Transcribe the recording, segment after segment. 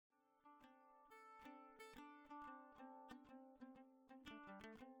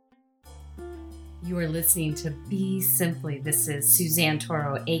You are listening to Be Simply. This is Suzanne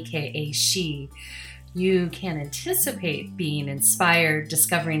Toro, aka She. You can anticipate being inspired,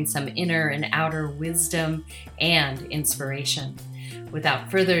 discovering some inner and outer wisdom and inspiration.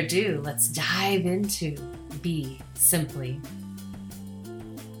 Without further ado, let's dive into Be Simply.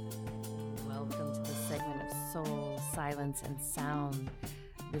 Welcome to the segment of Soul, Silence, and Sound.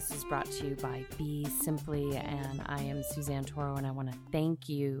 This is brought to you by Be Simply, and I am Suzanne Toro, and I want to thank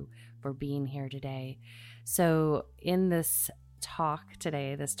you for being here today. So in this talk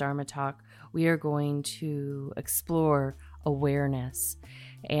today, this Dharma talk, we are going to explore awareness,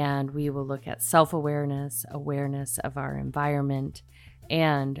 and we will look at self-awareness, awareness of our environment,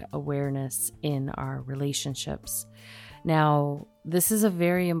 and awareness in our relationships. Now, this is a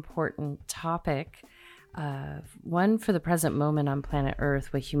very important topic, one for the present moment on planet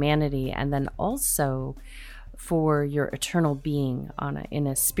Earth with humanity, and then also for your eternal being in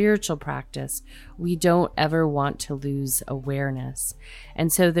a spiritual practice. We don't ever want to lose awareness.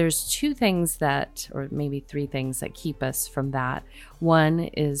 And so there's two things or maybe three things that keep us from that. One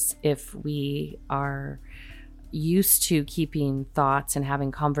is if we are used to keeping thoughts and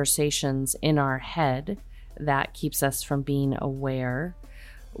having conversations in our head, that keeps us from being aware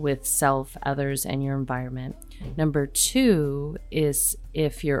with self, others, and your environment. Number two is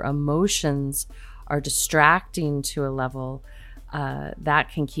if your emotions are distracting to a level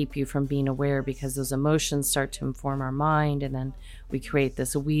that can keep you from being aware, because those emotions start to inform our mind, and then we create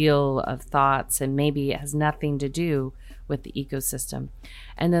this wheel of thoughts, and maybe it has nothing to do with the ecosystem.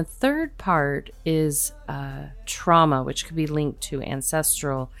 And the third part is trauma, which could be linked to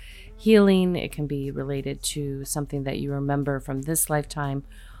ancestral healing. It can be related to something that you remember from this lifetime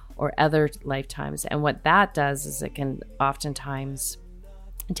or other lifetimes. And what that does is it can oftentimes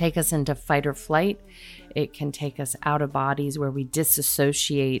take us into fight or flight. It can take us out of bodies where we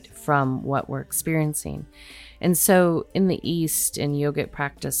disassociate from what we're experiencing. And so in the East, in yogic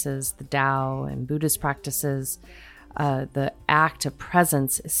practices, the Tao and Buddhist practices, the act of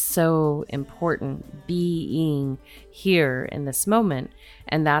presence is so important, being here in this moment.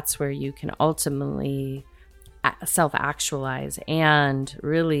 And that's where you can ultimately self-actualize and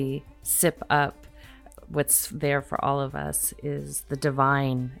really sip up what's there for all of us, is the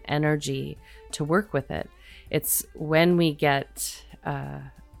divine energy to work with it. It's when we get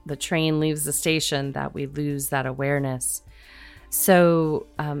the train leaves the station that we lose that awareness. So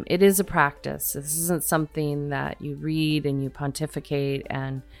it is a practice. This isn't something that you read and you pontificate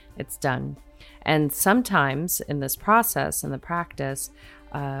and it's done. And sometimes in this process, in the practice,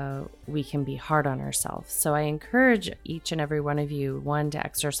 we can be hard on ourselves. So I encourage each and every one of you, one, to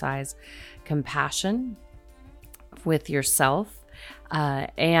exercise compassion with yourself,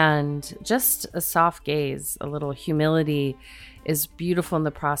 and just a soft gaze, a little humility is beautiful in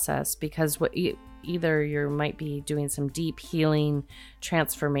the process, because either you might be doing some deep healing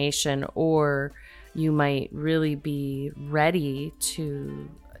transformation, or you might really be ready to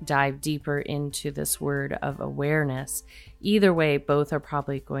dive deeper into this word of awareness. Either way, both are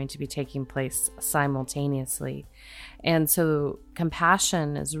probably going to be taking place simultaneously. And so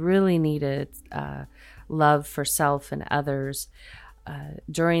compassion is really needed, love for self and others,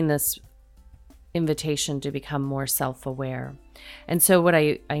 during this invitation to become more self-aware. And so what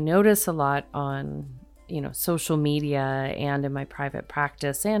I notice a lot on social media and in my private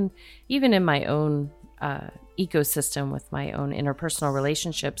practice, and even in my own ecosystem with my own interpersonal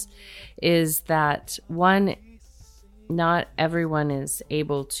relationships, is that one, not everyone is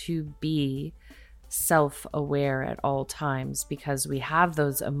able to be self-aware at all times, because we have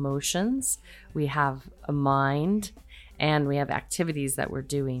those emotions, we have a mind, and we have activities that we're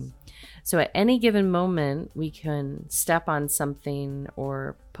doing. So at any given moment, we can step on something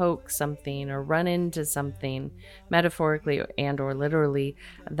or poke something or run into something, metaphorically and or literally,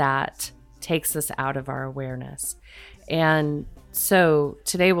 that takes us out of our awareness. And so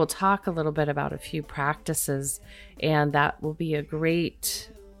today we'll talk a little bit about a few practices, and that will be a great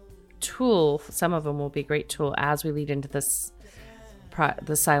tool. Some of them will be a great tool as we lead into this,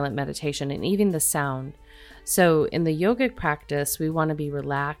 the silent meditation and even the sound. So in the yogic practice, we want to be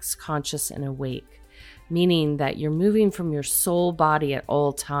relaxed, conscious, and awake, meaning that you're moving from your soul body at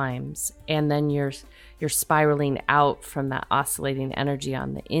all times, and then you're spiraling out from that oscillating energy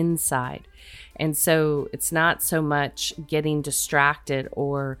on the inside. And so it's not so much getting distracted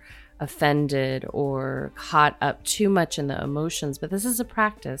or offended or caught up too much in the emotions, but this is a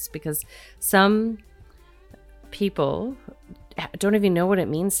practice, because some people don't even know what it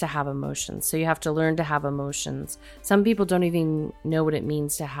means to have emotions. So you have to learn to have emotions. Some people don't even know what it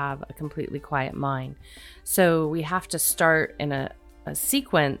means to have a completely quiet mind. So we have to start in a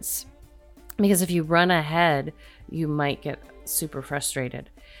sequence Because if you run ahead, you might get super frustrated.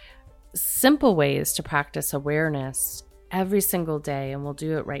 Simple ways to practice awareness every single day, and we'll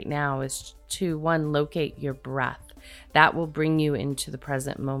do it right now, is to, one, locate your breath. That will bring you into the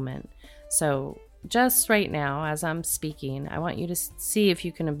present moment. So just right now, as I'm speaking, I want you to see if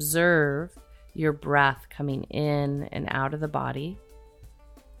you can observe your breath coming in and out of the body.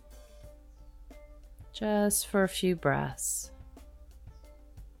 Just for a few breaths.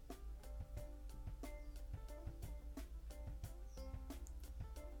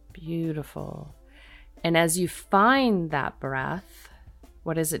 Beautiful. And as you find that breath,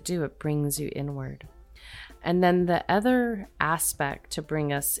 what does it do? It brings you inward. And then the other aspect to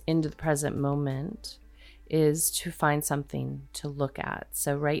bring us into the present moment is to find something to look at.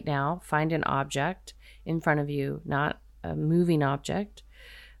 So right now, find an object in front of you, not a moving object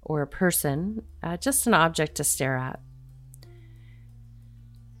or a person, just an object to stare at.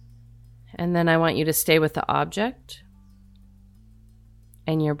 And then I want you to stay with the object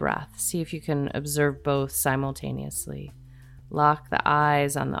and your breath. See if you can observe both simultaneously. Lock the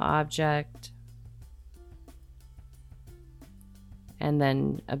eyes on the object and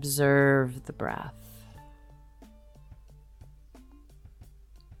then observe the breath.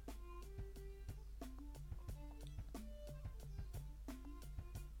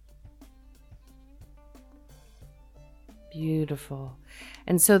 Beautiful.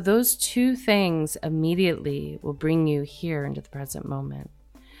 And so those two things immediately will bring you here into the present moment.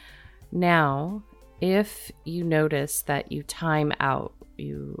 Now, if you notice that you time out,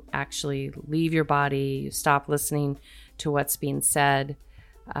 you actually leave your body, you stop listening to what's being said,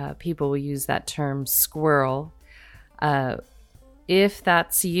 people will use that term squirrel. If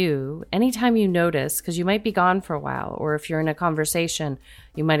that's you, anytime you notice, because you might be gone for a while, or if you're in a conversation,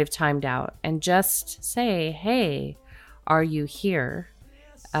 you might have timed out, and just say, hey, are you here?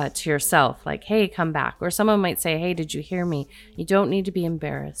 To yourself, like, hey, come back. Or someone might say, hey, did you hear me? You don't need to be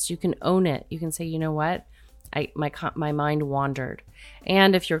embarrassed. You can own it. You can say, you know what? My mind wandered.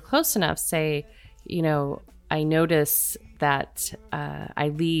 And if you're close enough, say, you know, I notice that I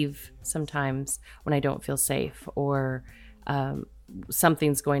leave sometimes when I don't feel safe, or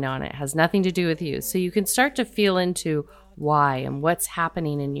something's going on. It has nothing to do with you. So you can start to feel into why and what's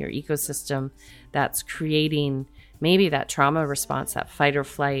happening in your ecosystem that's creating maybe that trauma response, that fight or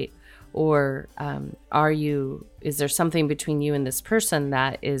flight, or is there something between you and this person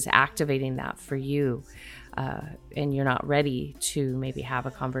that is activating that for you, and you're not ready to maybe have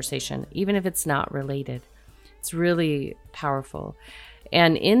a conversation, even if it's not related. It's really powerful.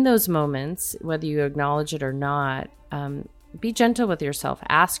 And in those moments, whether you acknowledge it or not, be gentle with yourself.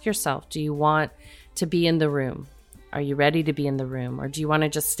 Ask yourself, do you want to be in the room? Are you ready to be in the room? Or do you want to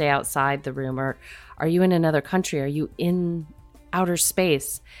just stay outside the room? Or are you in another country? Are you in outer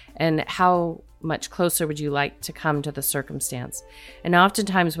space? And how much closer would you like to come to the circumstance? And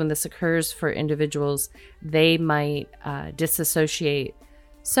oftentimes when this occurs for individuals, they might disassociate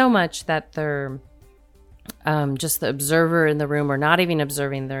so much that they're just the observer in the room, or not even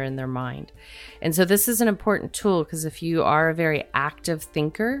observing, they're in their mind. And so this is an important tool, because if you are a very active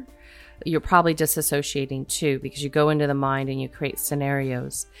thinker, you're probably disassociating too, because you go into the mind and you create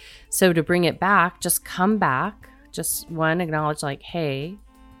scenarios. So to bring it back, just come back. Just one, acknowledge like, hey,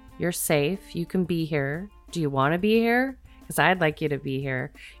 you're safe. You can be here. Do you want to be here? Because I'd like you to be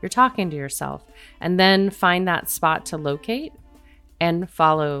here. You're talking to yourself. And then find that spot to locate and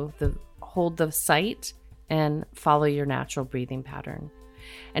hold the sight and follow your natural breathing pattern.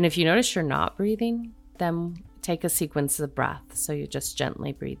 And if you notice you're not breathing, then take a sequence of breath. So you just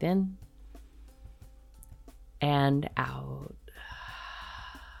gently breathe in and out.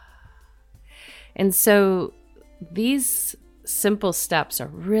 And so these simple steps are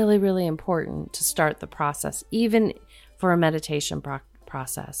really, really important to start the process, even for a meditation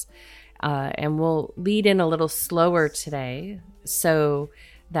process. And we'll lead in a little slower today so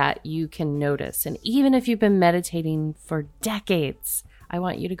that you can notice. And even if you've been meditating for decades, I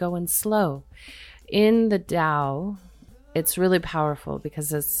want you to go in slow. In the Tao, it's really powerful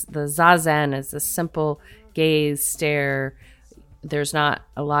because it's the Zazen is a simple gaze, stare. There's not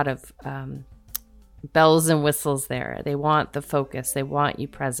a lot of bells and whistles there. They want the focus. They want you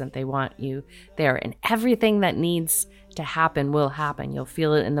present. They want you there. And everything that needs to happen will happen. You'll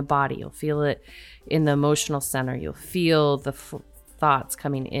feel it in the body. You'll feel it in the emotional center. You'll feel the thoughts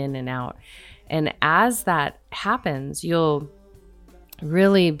coming in and out. And as that happens, you'll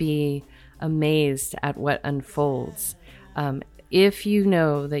really be amazed at what unfolds. If you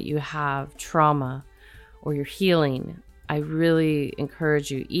know that you have trauma or you're healing, I really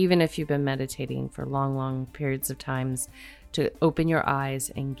encourage you, even if you've been meditating for long, long periods of times, to open your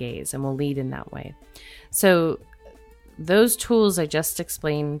eyes and gaze, and we'll lead in that way. So those tools I just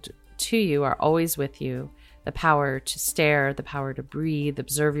explained to you are always with you. The power to stare, the power to breathe,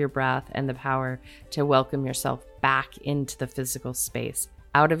 observe your breath, and the power to welcome yourself back into the physical space,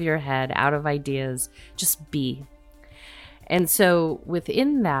 out of your head, out of ideas, just be. And so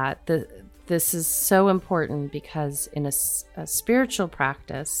within that, this is so important because in a spiritual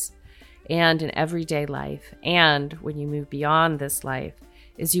practice and in everyday life, and when you move beyond this life,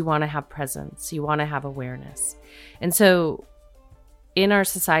 is you want to have presence, you want to have awareness. And so in our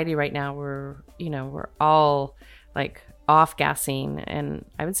society right now, we're all like off gassing, and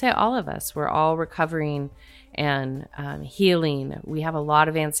I would say all of us, we're all recovering and healing. We have a lot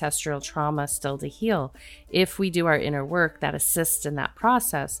of ancestral trauma still to heal. If we do our inner work, that assists in that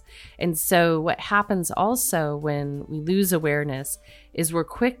process. And so what happens also when we lose awareness is we're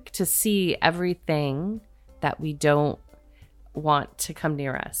quick to see everything that we don't want to come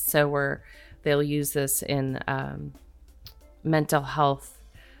near us. So they'll use this in mental health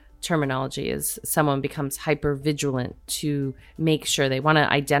terminology, is someone becomes hyper vigilant to make sure they want to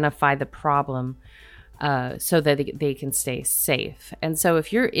identify the problem so that they can stay safe. And so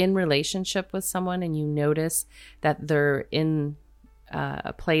if you're in relationship with someone and you notice that they're in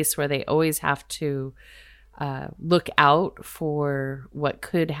a place where they always have to look out for what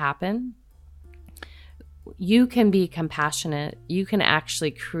could happen, you can be compassionate. You can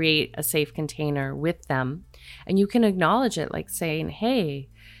actually create a safe container with them, and you can acknowledge it, like saying, hey,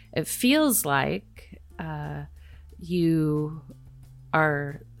 it feels like you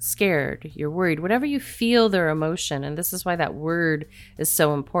are scared, you're worried, whatever you feel their emotion. And this is why that word is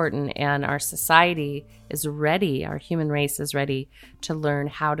so important. And our society is ready, our human race is ready to learn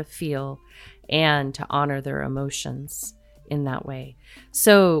how to feel and to honor their emotions in that way.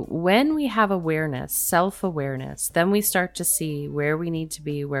 So when we have awareness, self-awareness, then we start to see where we need to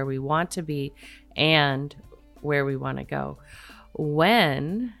be, where we want to be, and where we want to go.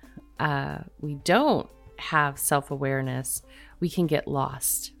 When we don't have self-awareness, we can get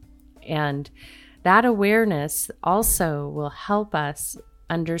lost. And that awareness also will help us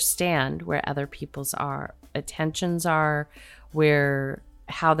understand where other people's attentions are,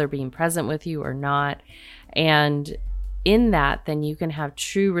 how they're being present with you or not. And in that, then you can have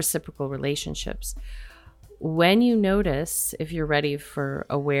true reciprocal relationships. When you notice, if you're ready for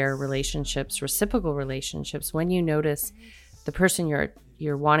aware relationships, reciprocal relationships, when you notice the person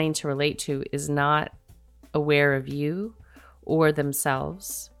you're wanting to relate to is not aware of you or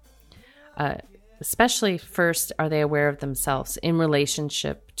themselves, especially first, are they aware of themselves in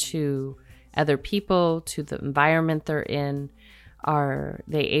relationship to other people, to the environment they're in? Are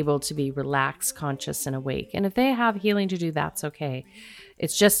they able to be relaxed, conscious, and awake? And if they have healing to do, that's okay.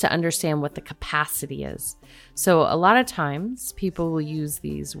 It's just to understand what the capacity is. So a lot of times people will use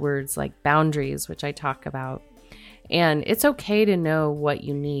these words like boundaries, which I talk about. And it's okay to know what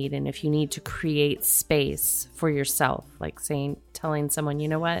you need. And if you need to create space for yourself, like telling someone, you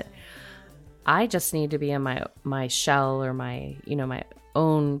know what, I just need to be in my shell or my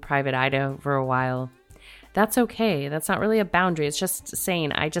own private Idaho for a while. That's okay. That's not really a boundary. It's just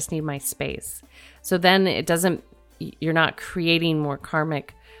saying, I just need my space. So then you're not creating more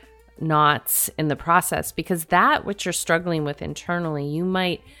karmic knots in the process, because that which you're struggling with internally, you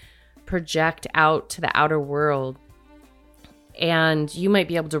might project out to the outer world, and you might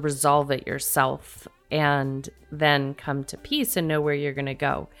be able to resolve it yourself and then come to peace and know where you're going to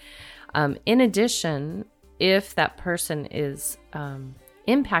go. In addition, if that person is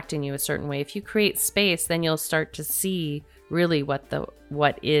impacting you a certain way, if you create space, then you'll start to see really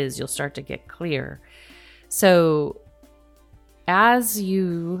what is. You'll start to get clear. So as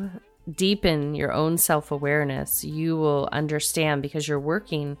you deepen your own self-awareness, you will understand, because you're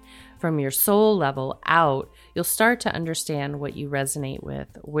working from your soul level out, you'll start to understand what you resonate with,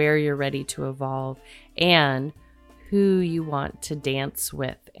 where you're ready to evolve, and who you want to dance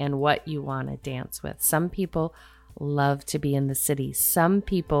with and what you want to dance with. Some people love to be in the city. Some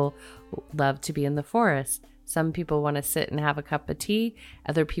people love to be in the forest. Some people want to sit and have a cup of tea.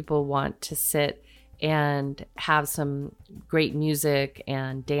 Other people want to sit and have some great music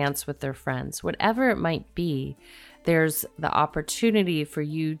and dance with their friends. Whatever it might be, there's the opportunity for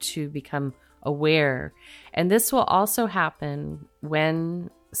you to become aware. And this will also happen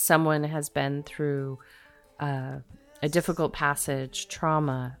when someone has been through a difficult passage,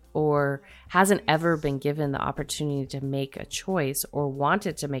 trauma, or hasn't ever been given the opportunity to make a choice or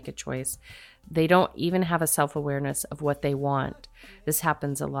wanted to make a choice, they don't even have a self-awareness of what they want. This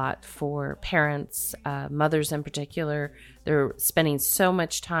happens a lot for parents, mothers in particular. They're spending so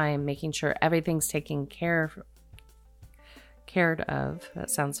much time making sure everything's taken cared of, that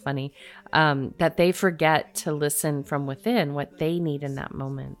sounds funny, that they forget to listen from within what they need in that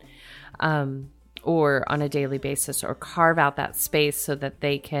moment, or on a daily basis, or carve out that space so that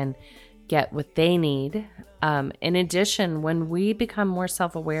they can get what they need. In addition, when we become more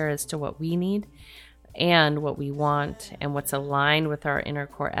self-aware as to what we need and what we want and what's aligned with our inner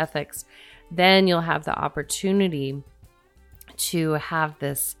core ethics, then you'll have the opportunity to have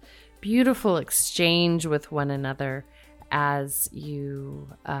this beautiful exchange with one another as you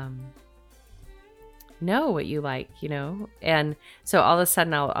know what you like, And so all of a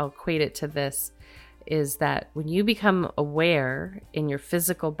sudden I'll equate it to this, is that when you become aware in your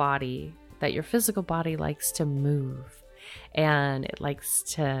physical body, that your physical body likes to move and it likes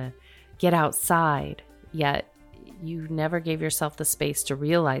to get outside, yet you never gave yourself the space to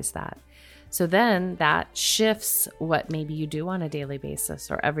realize that. So then that shifts what maybe you do on a daily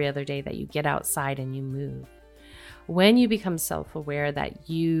basis or every other day, that you get outside and you move. When you become self-aware that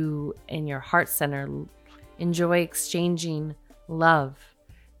you in your heart center enjoy exchanging love,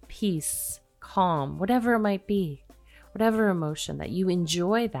 peace, calm, whatever it might be, whatever emotion, that you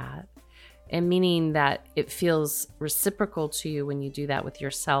enjoy that, and meaning that it feels reciprocal to you when you do that with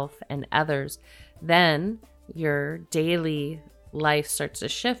yourself and others, then your daily life starts to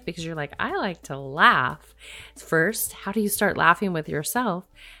shift, because you're like, I like to laugh. First, how do you start laughing with yourself?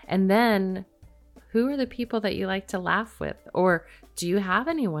 And then who are the people that you like to laugh with? Or do you have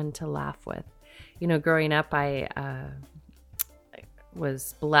anyone to laugh with? Growing up, I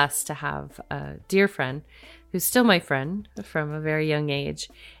was blessed to have a dear friend who's still my friend from a very young age.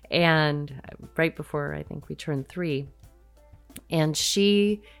 And right before I think we turned 3, and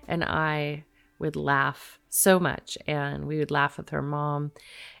she and I would laugh so much, and we would laugh with her mom.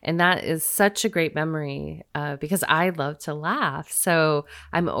 And that is such a great memory because I love to laugh. So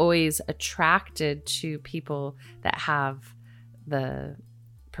I'm always attracted to people that have the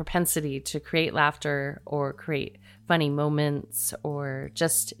propensity to create laughter or create funny moments or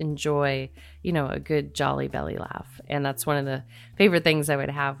just enjoy, a good jolly belly laugh. And that's one of the favorite things I would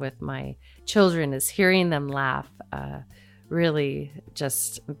have with my children, is hearing them laugh. Really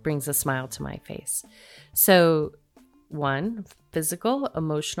just brings a smile to my face. So 1, physical,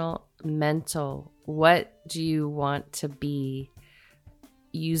 emotional, mental. What do you want to be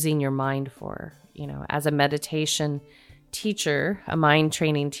using your mind for? As a meditation teacher, a mind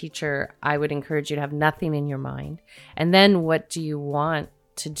training teacher, I would encourage you to have nothing in your mind. And then what do you want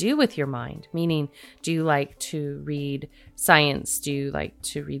to do with your mind? Meaning, do you like to read science? Do you like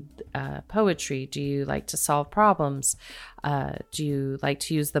to read poetry? Do you like to solve problems? Do you like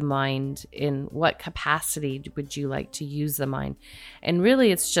to use the mind? In what capacity would you like to use the mind? And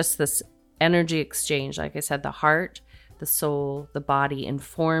really, it's just this energy exchange. Like I said, the heart, the soul, the body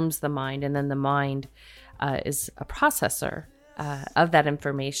informs the mind, and then the mind is a processor of that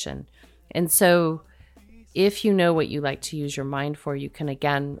information. And so if you know what you like to use your mind for, you can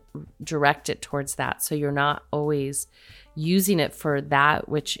again direct it towards that. So you're not always using it for that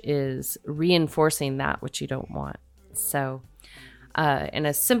which is reinforcing that which you don't want. So, and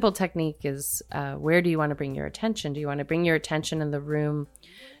a simple technique is where do you want to bring your attention? Do you want to bring your attention in the room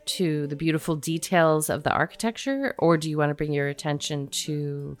to the beautiful details of the architecture, or do you want to bring your attention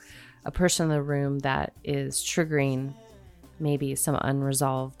to a person in the room that is triggering maybe some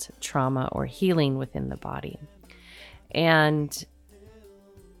unresolved trauma or healing within the body? And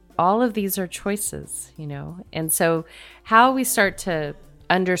all of these are choices, And so how we start to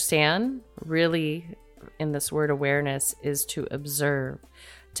understand really in this word awareness is to observe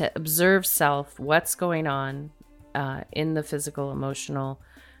self, what's going on in the physical, emotional,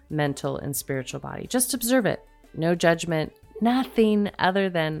 mental, and spiritual body. Just observe it. No judgment, nothing other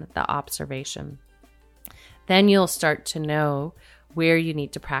than the observation. Then you'll start to know where you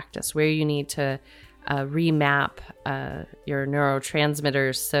need to practice, where you need to remap your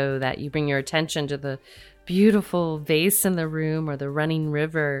neurotransmitters so that you bring your attention to the beautiful vase in the room or the running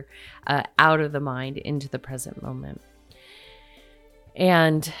river out of the mind into the present moment.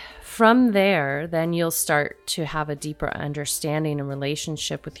 And from there, then you'll start to have a deeper understanding and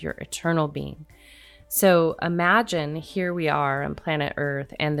relationship with your eternal being. So imagine here we are on planet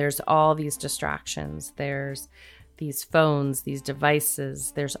Earth, and there's all these distractions. There's these phones, these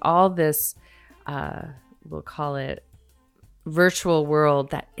devices. There's all this, we'll call it virtual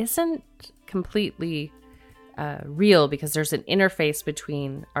world that isn't completely real, because there's an interface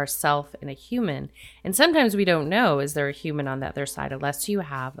between ourself and a human. And sometimes we don't know, is there a human on the other side, unless you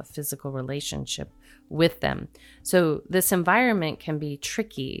have a physical relationship with them. So this environment can be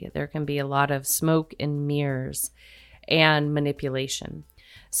tricky. There can be a lot of smoke and mirrors and manipulation.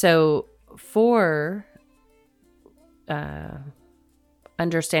 So for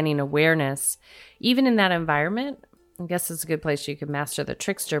understanding awareness, even in that environment, I guess it's a good place you can master the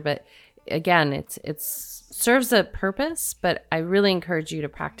trickster. But again, it's serves a purpose, but I really encourage you to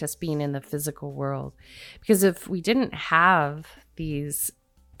practice being in the physical world, because if we didn't have these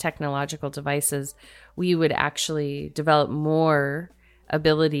technological devices, we would actually develop more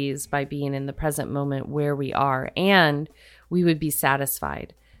abilities by being in the present moment where we are, and we would be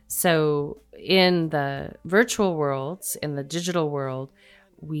satisfied. So in the virtual worlds, in the digital world,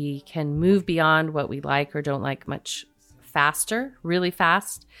 we can move beyond what we like or don't like much faster, really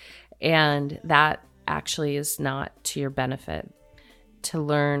fast. And that actually is not to your benefit, to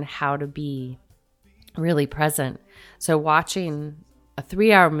learn how to be really present. So watching a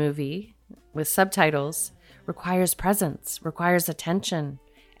 3-hour movie with subtitles requires presence, requires attention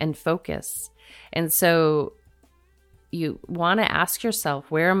and focus. And so you want to ask yourself,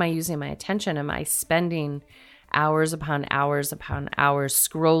 where am I using my attention? Am I spending hours upon hours upon hours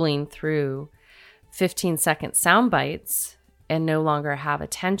scrolling through 15-second sound bites and no longer have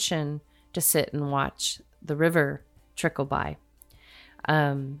attention to sit and watch the river trickle by?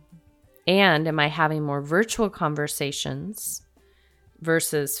 And am I having more virtual conversations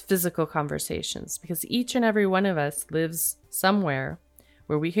versus physical conversations? Because each and every one of us lives somewhere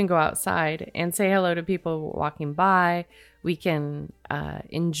where we can go outside and say hello to people walking by. We can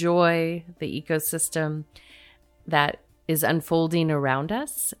enjoy the ecosystem that is unfolding around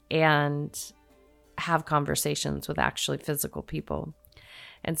us and have conversations with actually physical people.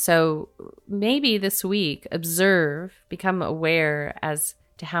 And so maybe this week, observe, become aware as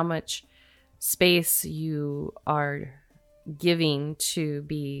to how much space you are giving to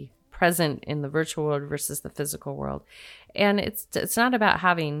be present in the virtual world versus the physical world. And it's not about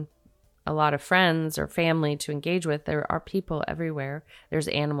having a lot of friends or family to engage with. There are people everywhere. There's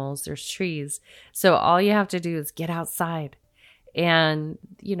animals, there's trees. So all you have to do is get outside and,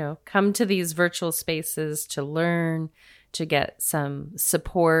 come to these virtual spaces to learn, to get some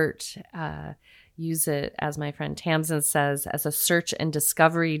support. Use it, as my friend Tamsin says, as a search and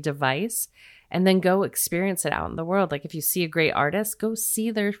discovery device, and then go experience it out in the world. Like if you see a great artist, go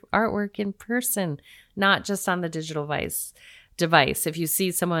see their artwork in person, not just on the digital device. If you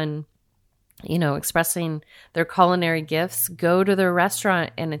see someone, expressing their culinary gifts, go to their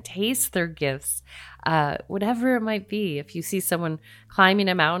restaurant and taste their gifts, whatever it might be. If you see someone climbing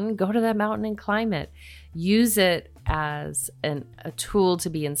a mountain, go to that mountain and climb it. Use it as a tool to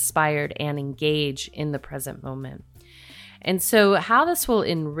be inspired and engage in the present moment. And so how this will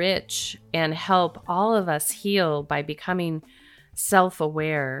enrich and help all of us heal by becoming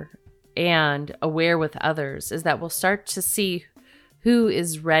self-aware and aware with others is that we'll start to see who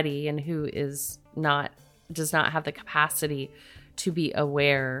is ready and who does not have the capacity to be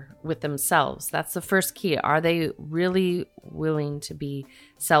aware with themselves. That's the first key. Are they really willing to be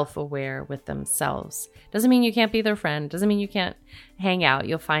self-aware with themselves? Doesn't mean you can't be their friend. Doesn't mean you can't hang out.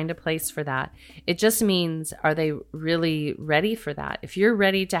 You'll find a place for that. It just means, are they really ready for that? If you're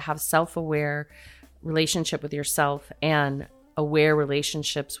ready to have self-aware relationship with yourself and aware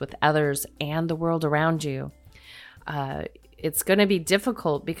relationships with others and the world around you, it's going to be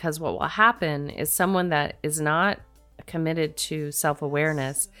difficult, because what will happen is someone that is not committed to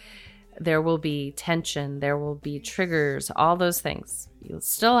self-awareness, there will be tension, there will be triggers, all those things. It'll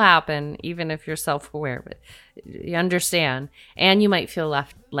still happen even if you're self-aware, but you understand. And you might feel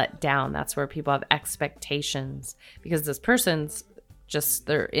let down. That's where people have expectations, because this person's just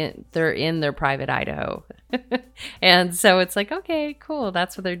they're in their private Idaho. And so it's like, okay, cool,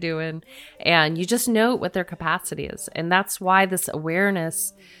 that's what they're doing. And you just note what their capacity is. And that's why this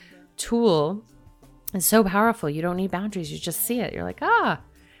awareness tool is so powerful. You don't need boundaries. You just see it. You're like,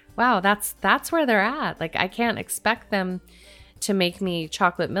 wow, that's where they're at. Like, I can't expect them to make me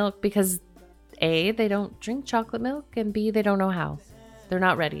chocolate milk because A, they don't drink chocolate milk, and B, they don't know how. They're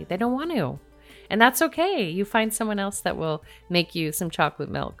not ready. They don't want to. And that's okay. You find someone else that will make you some chocolate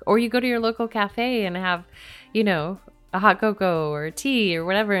milk. Or you go to your local cafe and have, a hot cocoa or a tea or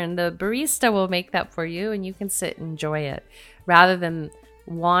whatever, and the barista will make that for you and you can sit and enjoy it rather than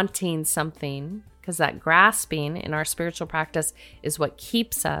wanting something, because that grasping in our spiritual practice is what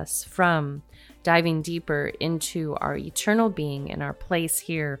keeps us from diving deeper into our eternal being and our place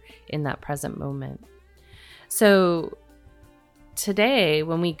here in that present moment. So today,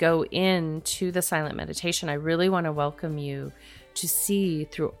 when we go into the silent meditation, I really want to welcome you to see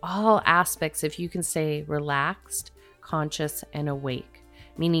through all aspects if you can stay relaxed, conscious, and awake,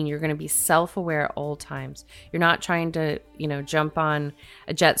 meaning you're going to be self-aware at all times. You're not trying to, jump on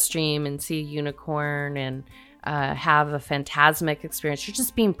a jet stream and see a unicorn and have a phantasmic experience. You're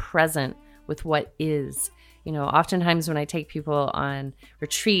just being present with what is. Oftentimes when I take people on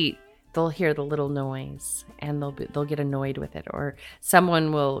retreat, they'll hear the little noise and they'll get annoyed with it, or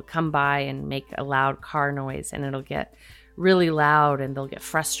someone will come by and make a loud car noise and it'll get really loud and they'll get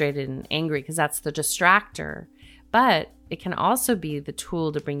frustrated and angry because that's the distractor. But it can also be the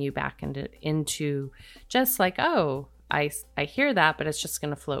tool to bring you back into just like, oh, I hear that, but it's just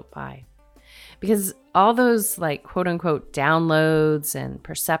going to float by. Because all those like quote unquote downloads and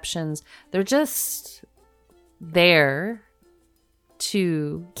perceptions, they're just there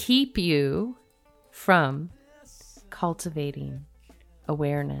to keep you from cultivating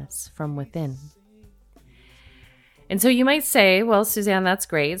awareness from within. And so you might say, well, Suzanne, that's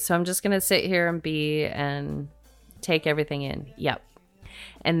great. So I'm just going to sit here and take everything in. Yep.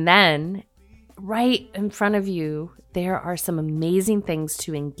 And then right in front of you, there are some amazing things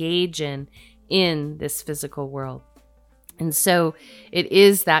to engage in this physical world. And so it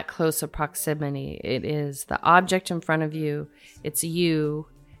is that close of proximity. It is the object in front of you. It's you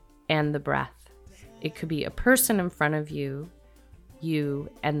and the breath. It could be a person in front of you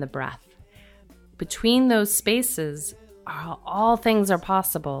and the breath. Between those spaces, all things are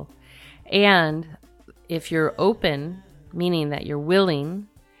possible. And if you're open, meaning that you're willing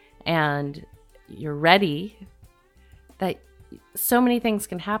and you're ready, that so many things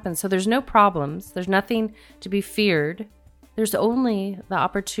can happen. So there's no problems. There's nothing to be feared. There's only the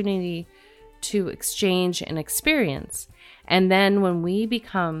opportunity to exchange and experience. And then when we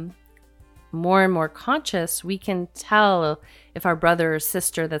become more and more conscious, we can tell if our brother or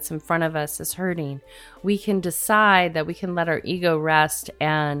sister that's in front of us is hurting. We can decide that we can let our ego rest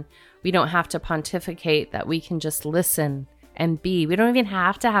and we don't have to pontificate, that we can just listen and be. We don't even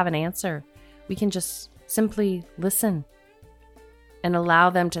have to have an answer. We can just simply listen and allow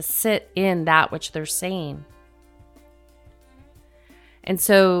them to sit in that which they're saying. And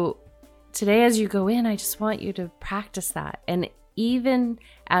so today, as you go in, I just want you to practice that. And even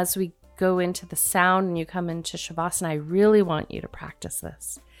as we go into the sound and you come into Shavasana, I really want you to practice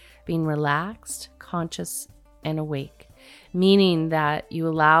this. Being relaxed, conscious, and awake. Meaning that you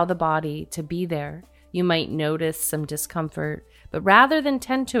allow the body to be there. You might notice some discomfort, but rather than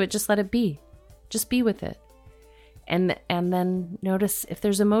tend to it, just let it be. Just be with it. And then notice if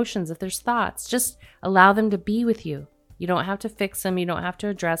there's emotions, if there's thoughts, just allow them to be with you. You don't have to fix them. You don't have to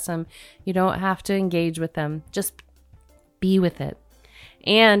address them. You don't have to engage with them. Just be with it.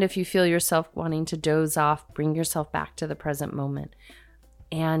 And if you feel yourself wanting to doze off, bring yourself back to the present moment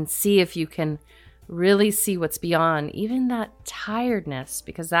and see if you can really see what's beyond even that tiredness,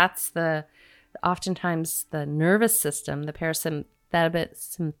 because that's oftentimes the nervous system, the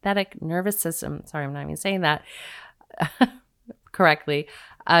parasympathetic nervous system. Sorry, I'm not even saying that correctly.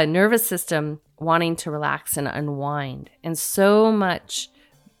 Nervous system wanting to relax and unwind. And so much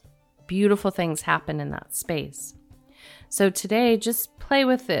beautiful things happen in that space. So today, just play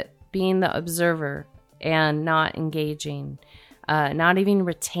with it, being the observer and not engaging, not even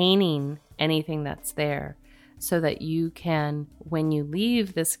retaining anything that's there, so that you can, when you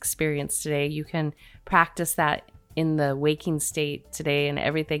leave this experience today, you can practice that in the waking state today and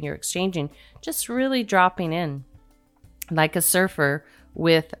everything you're exchanging, just really dropping in like a surfer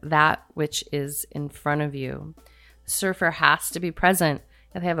with that which is in front of you. The surfer has to be present.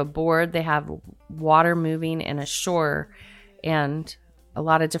 They have a board, they have water moving and a shore and a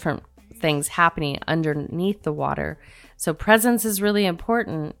lot of different things happening underneath the water. So presence is really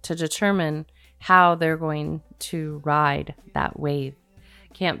important to determine how they're going to ride that wave.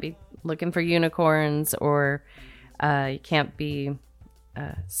 Can't be looking for unicorns, or you can't be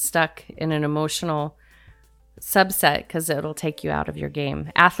stuck in an emotional subset, because it'll take you out of your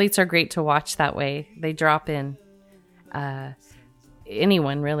game. Athletes are great to watch that way. They drop in.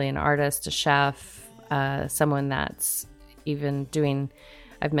 Anyone really, an artist, a chef, someone that's even doing,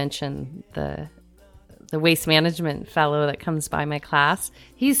 I've mentioned the waste management fellow that comes by my class.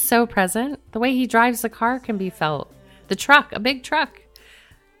 He's so present. The way he drives the car can be felt. The truck, a big truck.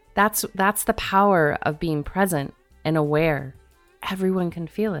 That's the power of being present and aware. Everyone can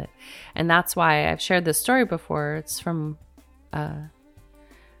feel it. And that's why I've shared this story before. It's from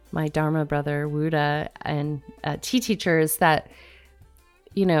my Dharma brother, Wuda, and tea teachers, that,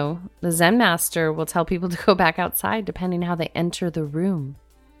 the Zen master will tell people to go back outside depending how they enter the room.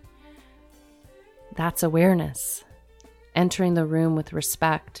 That's awareness. entering the room with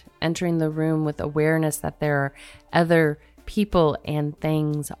respect, entering the room with awareness that there are other people and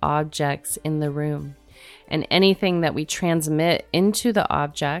things, objects in the room. And anything that we transmit into the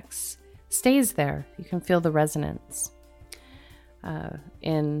objects stays there. You can feel the resonance.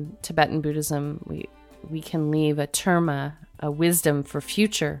 In Tibetan Buddhism, we can leave a terma, a wisdom for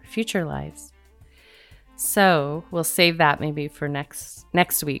future lives. So we'll save that maybe for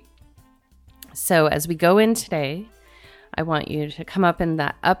next week. So as we go in today, I want you to come up in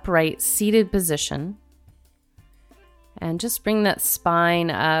that upright seated position and just bring that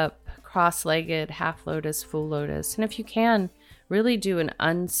spine up, cross-legged, half lotus, full lotus. And if you can, really do an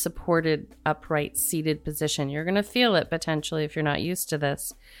unsupported upright seated position. You're going to feel it potentially if you're not used to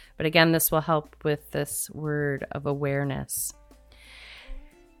this. But again, this will help with this word of awareness.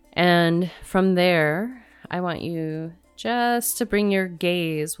 And from there, I want you just to bring your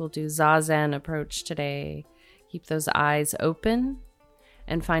gaze. We'll do Zazen approach today. Keep those eyes open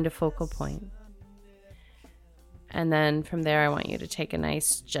and find a focal point. And then from there, I want you to take a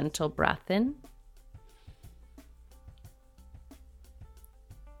nice gentle breath in.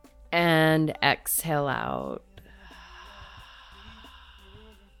 And exhale out.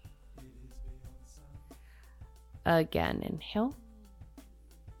 Again, inhale.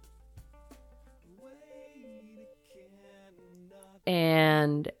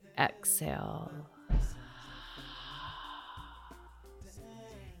 And exhale.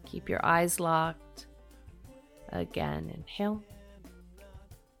 Keep your eyes locked. Again, inhale.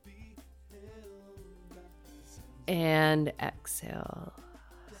 And exhale.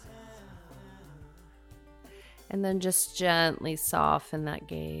 And then just gently soften that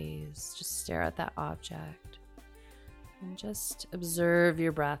gaze. Just stare at that object. And just observe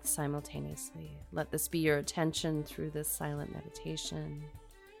your breath simultaneously. Let this be your attention through this silent meditation.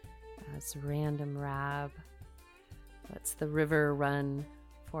 As random Rab lets the river run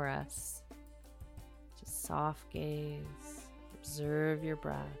for us. Just soft gaze. Observe your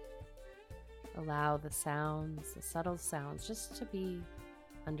breath. Allow the sounds, the subtle sounds, just to be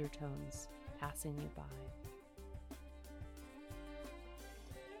undertones passing you by.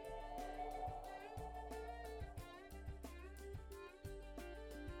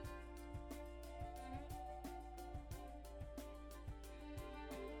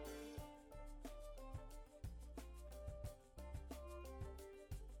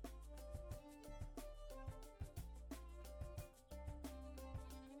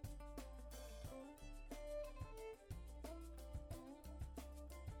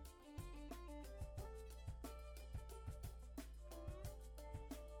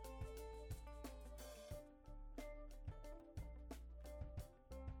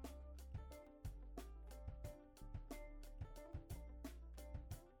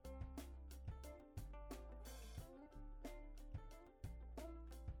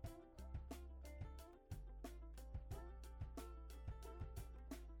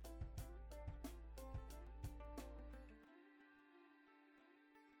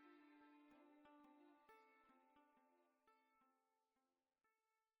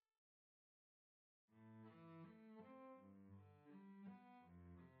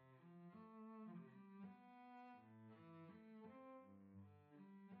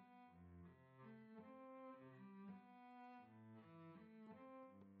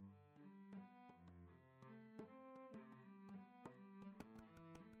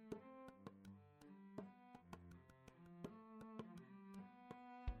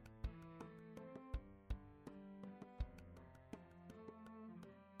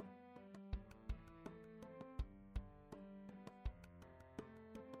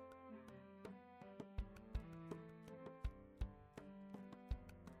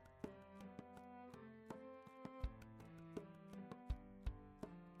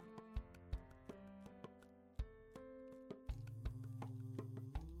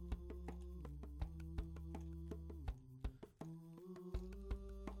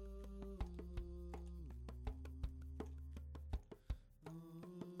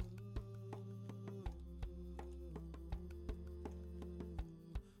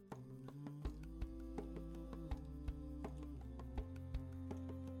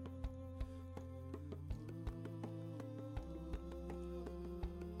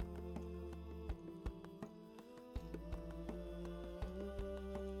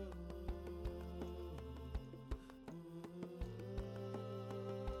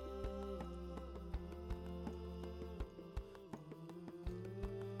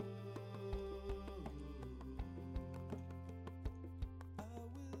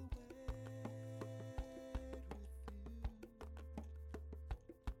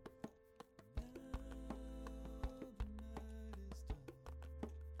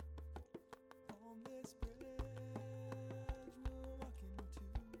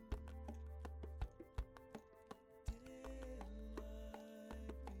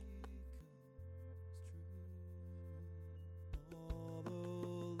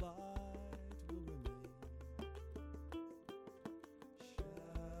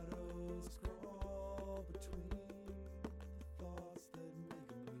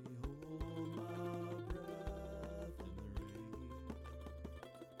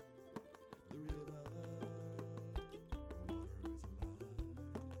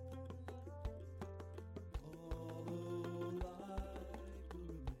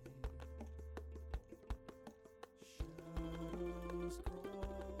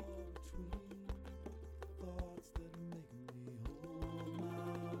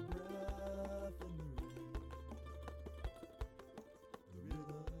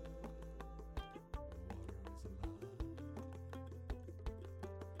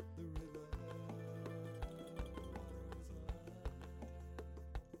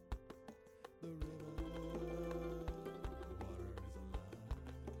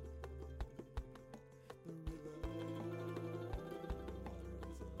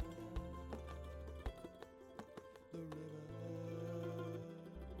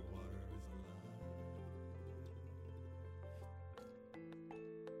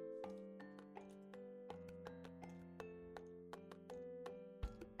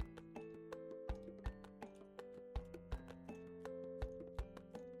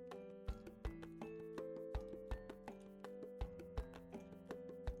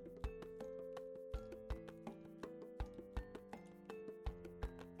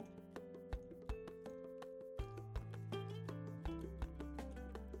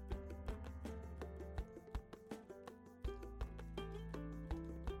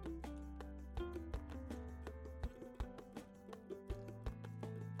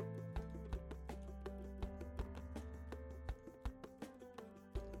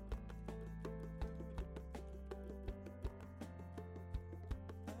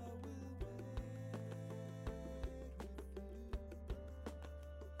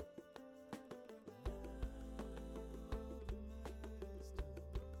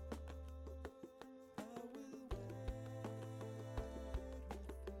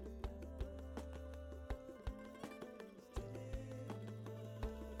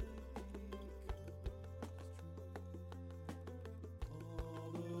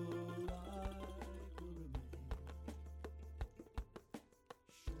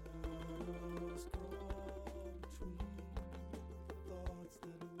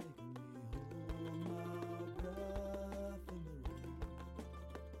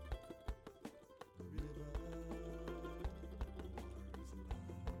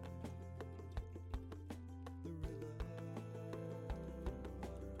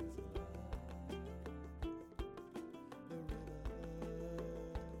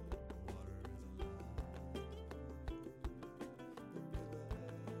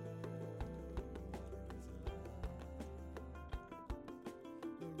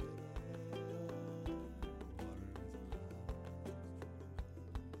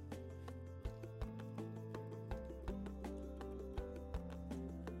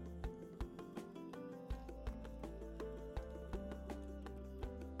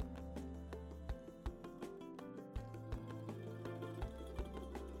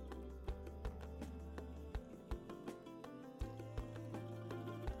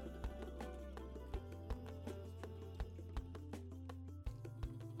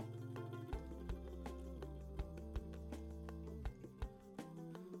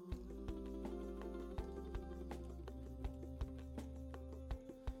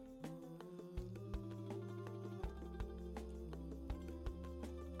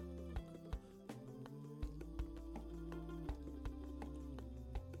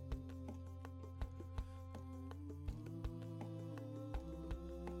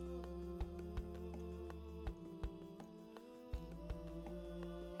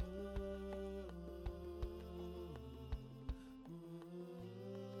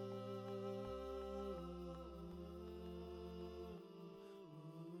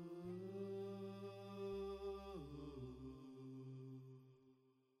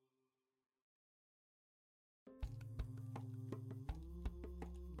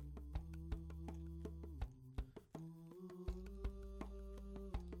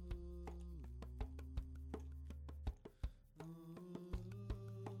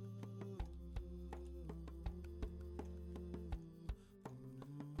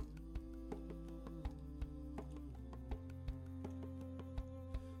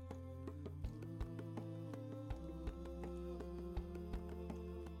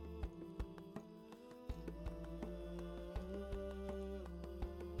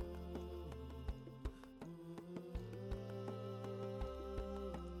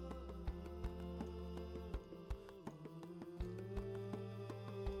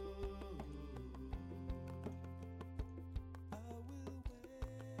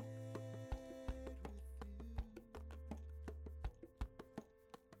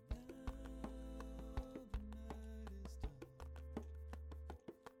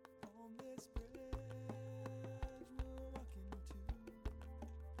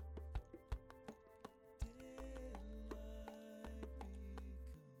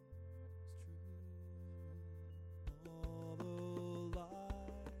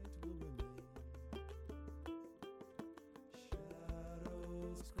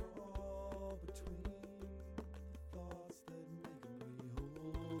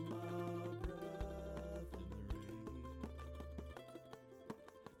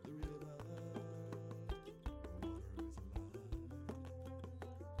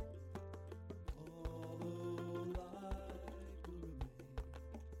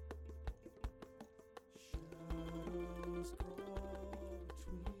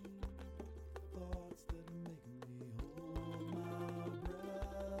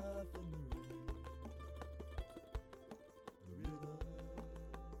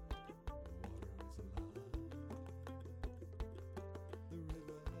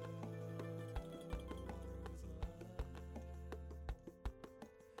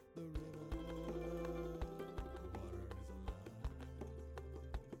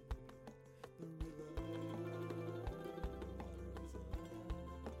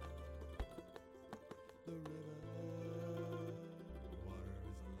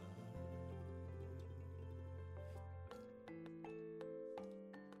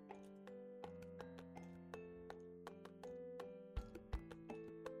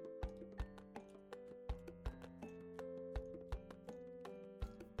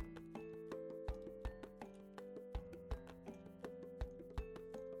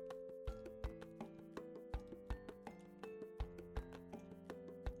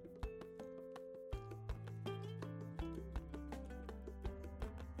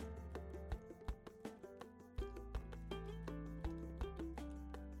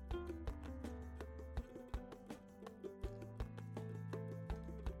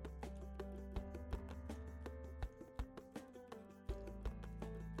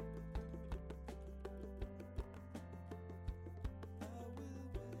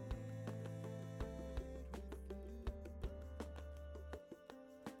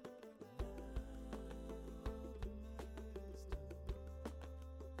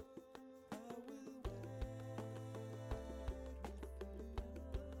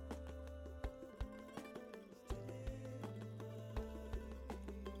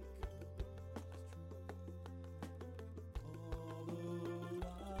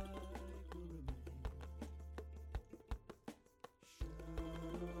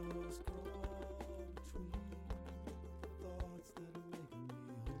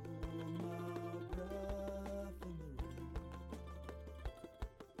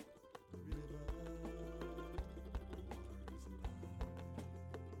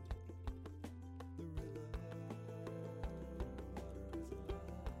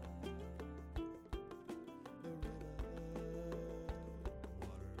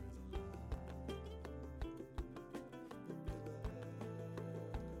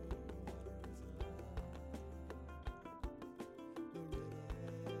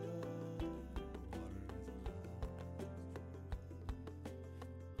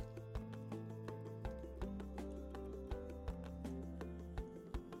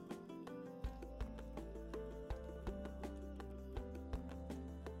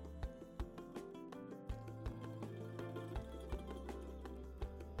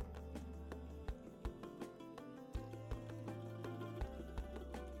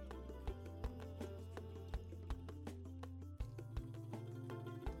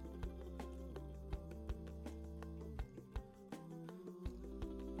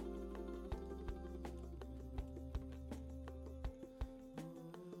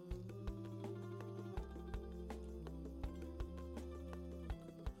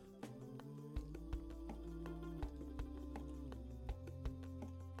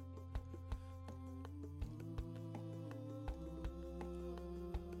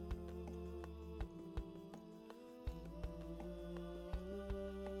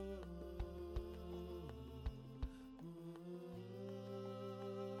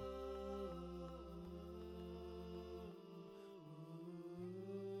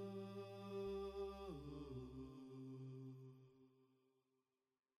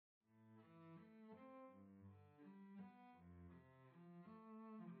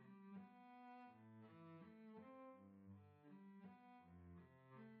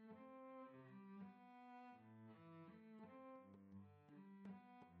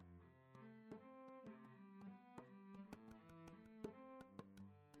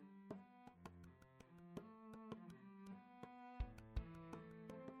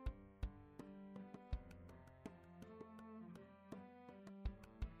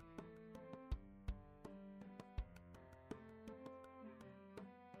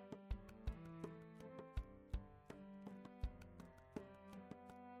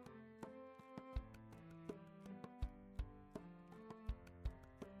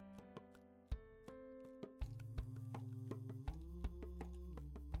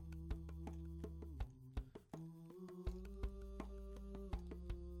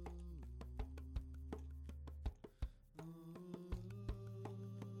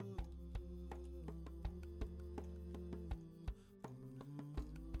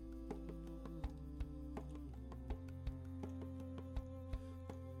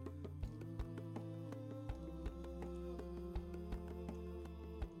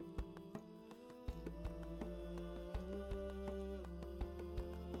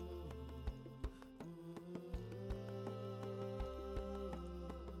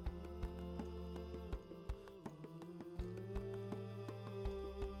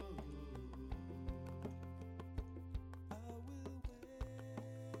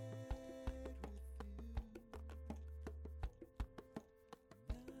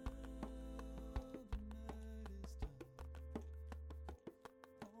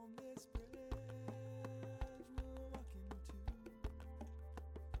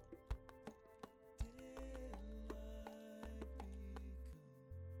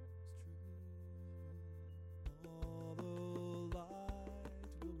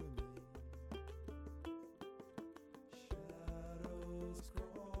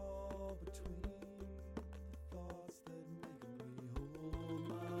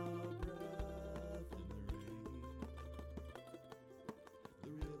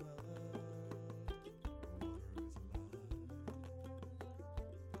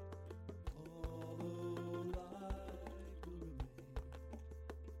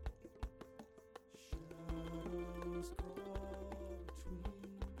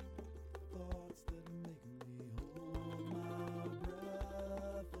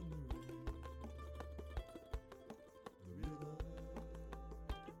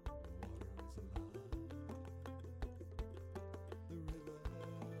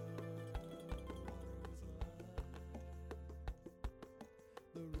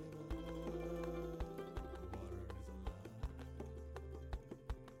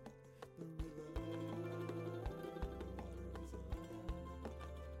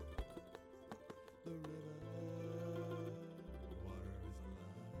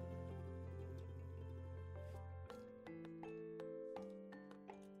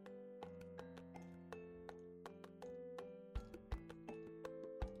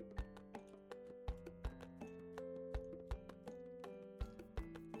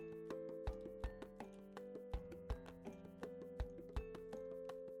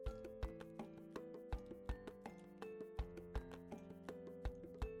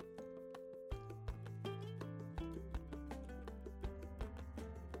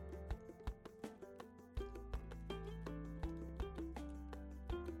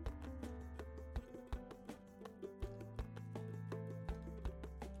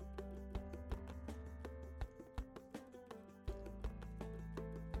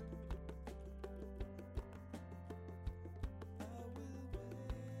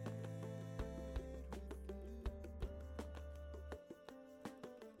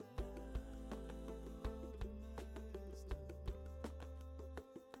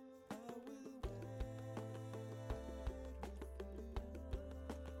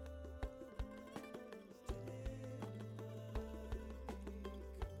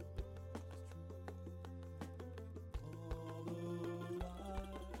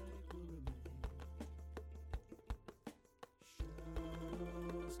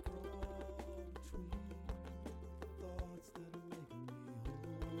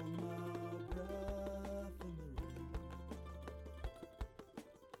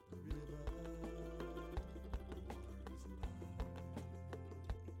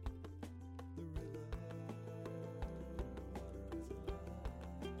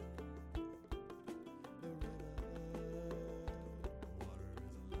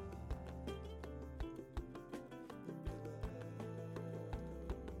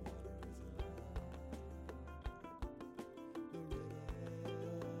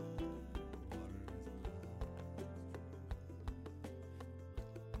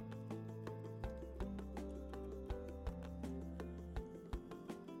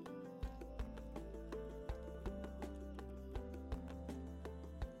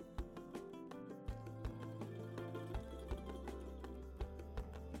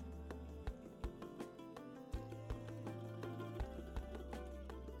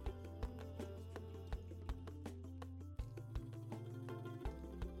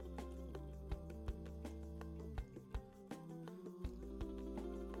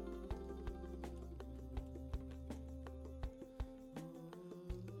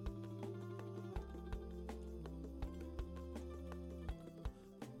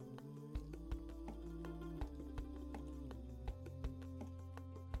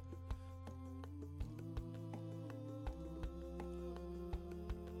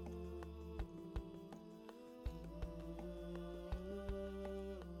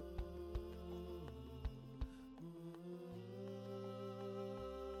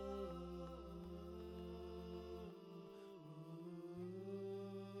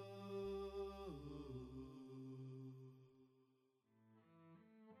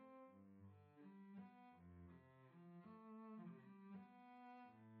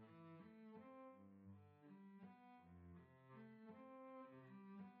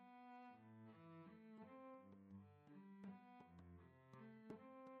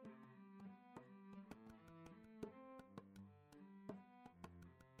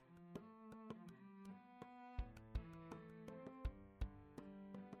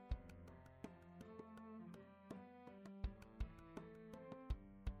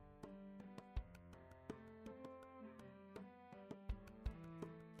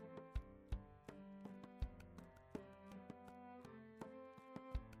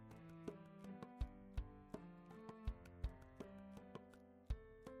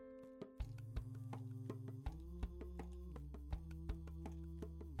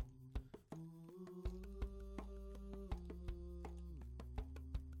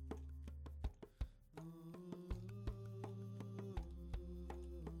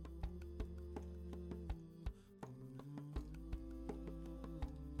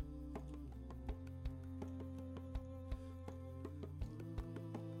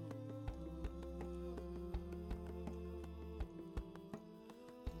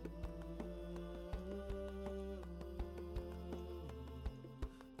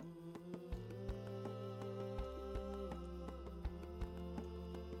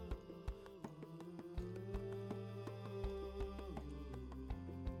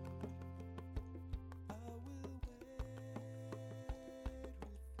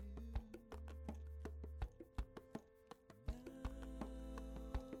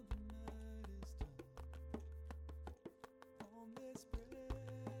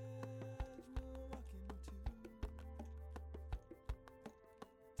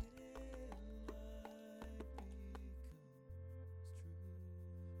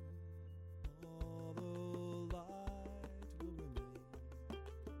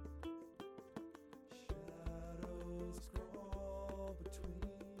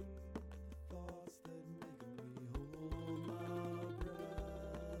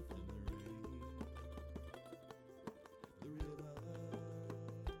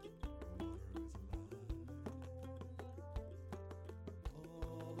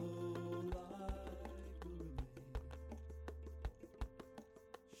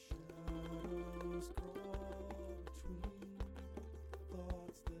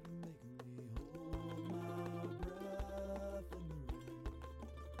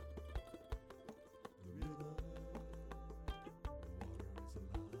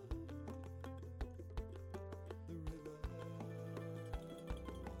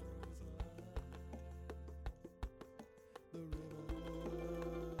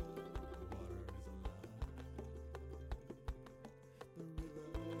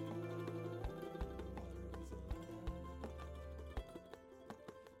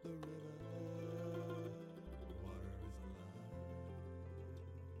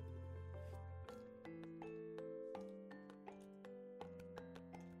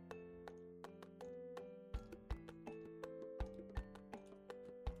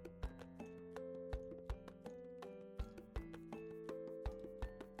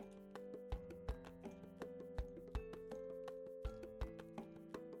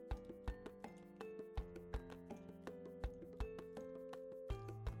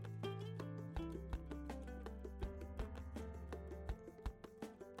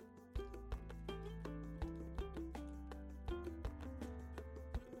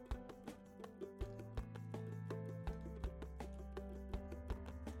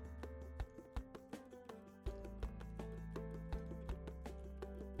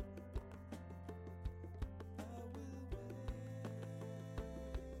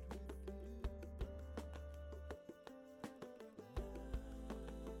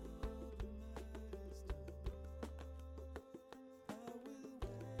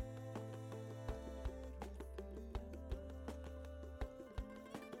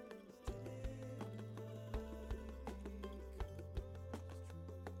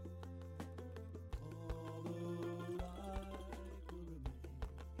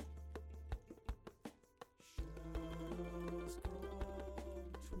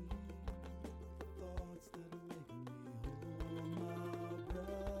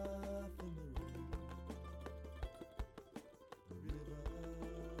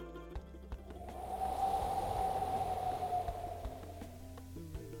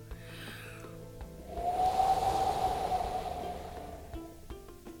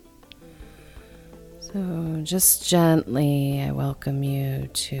 So just gently, I welcome you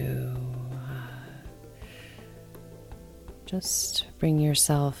to just bring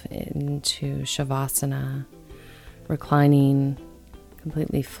yourself into Shavasana, reclining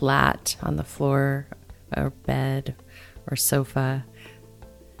completely flat on the floor or bed or sofa,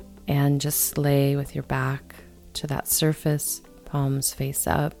 and just lay with your back to that surface, palms face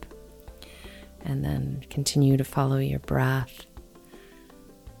up, and then continue to follow your breath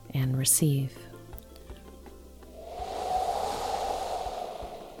and receive.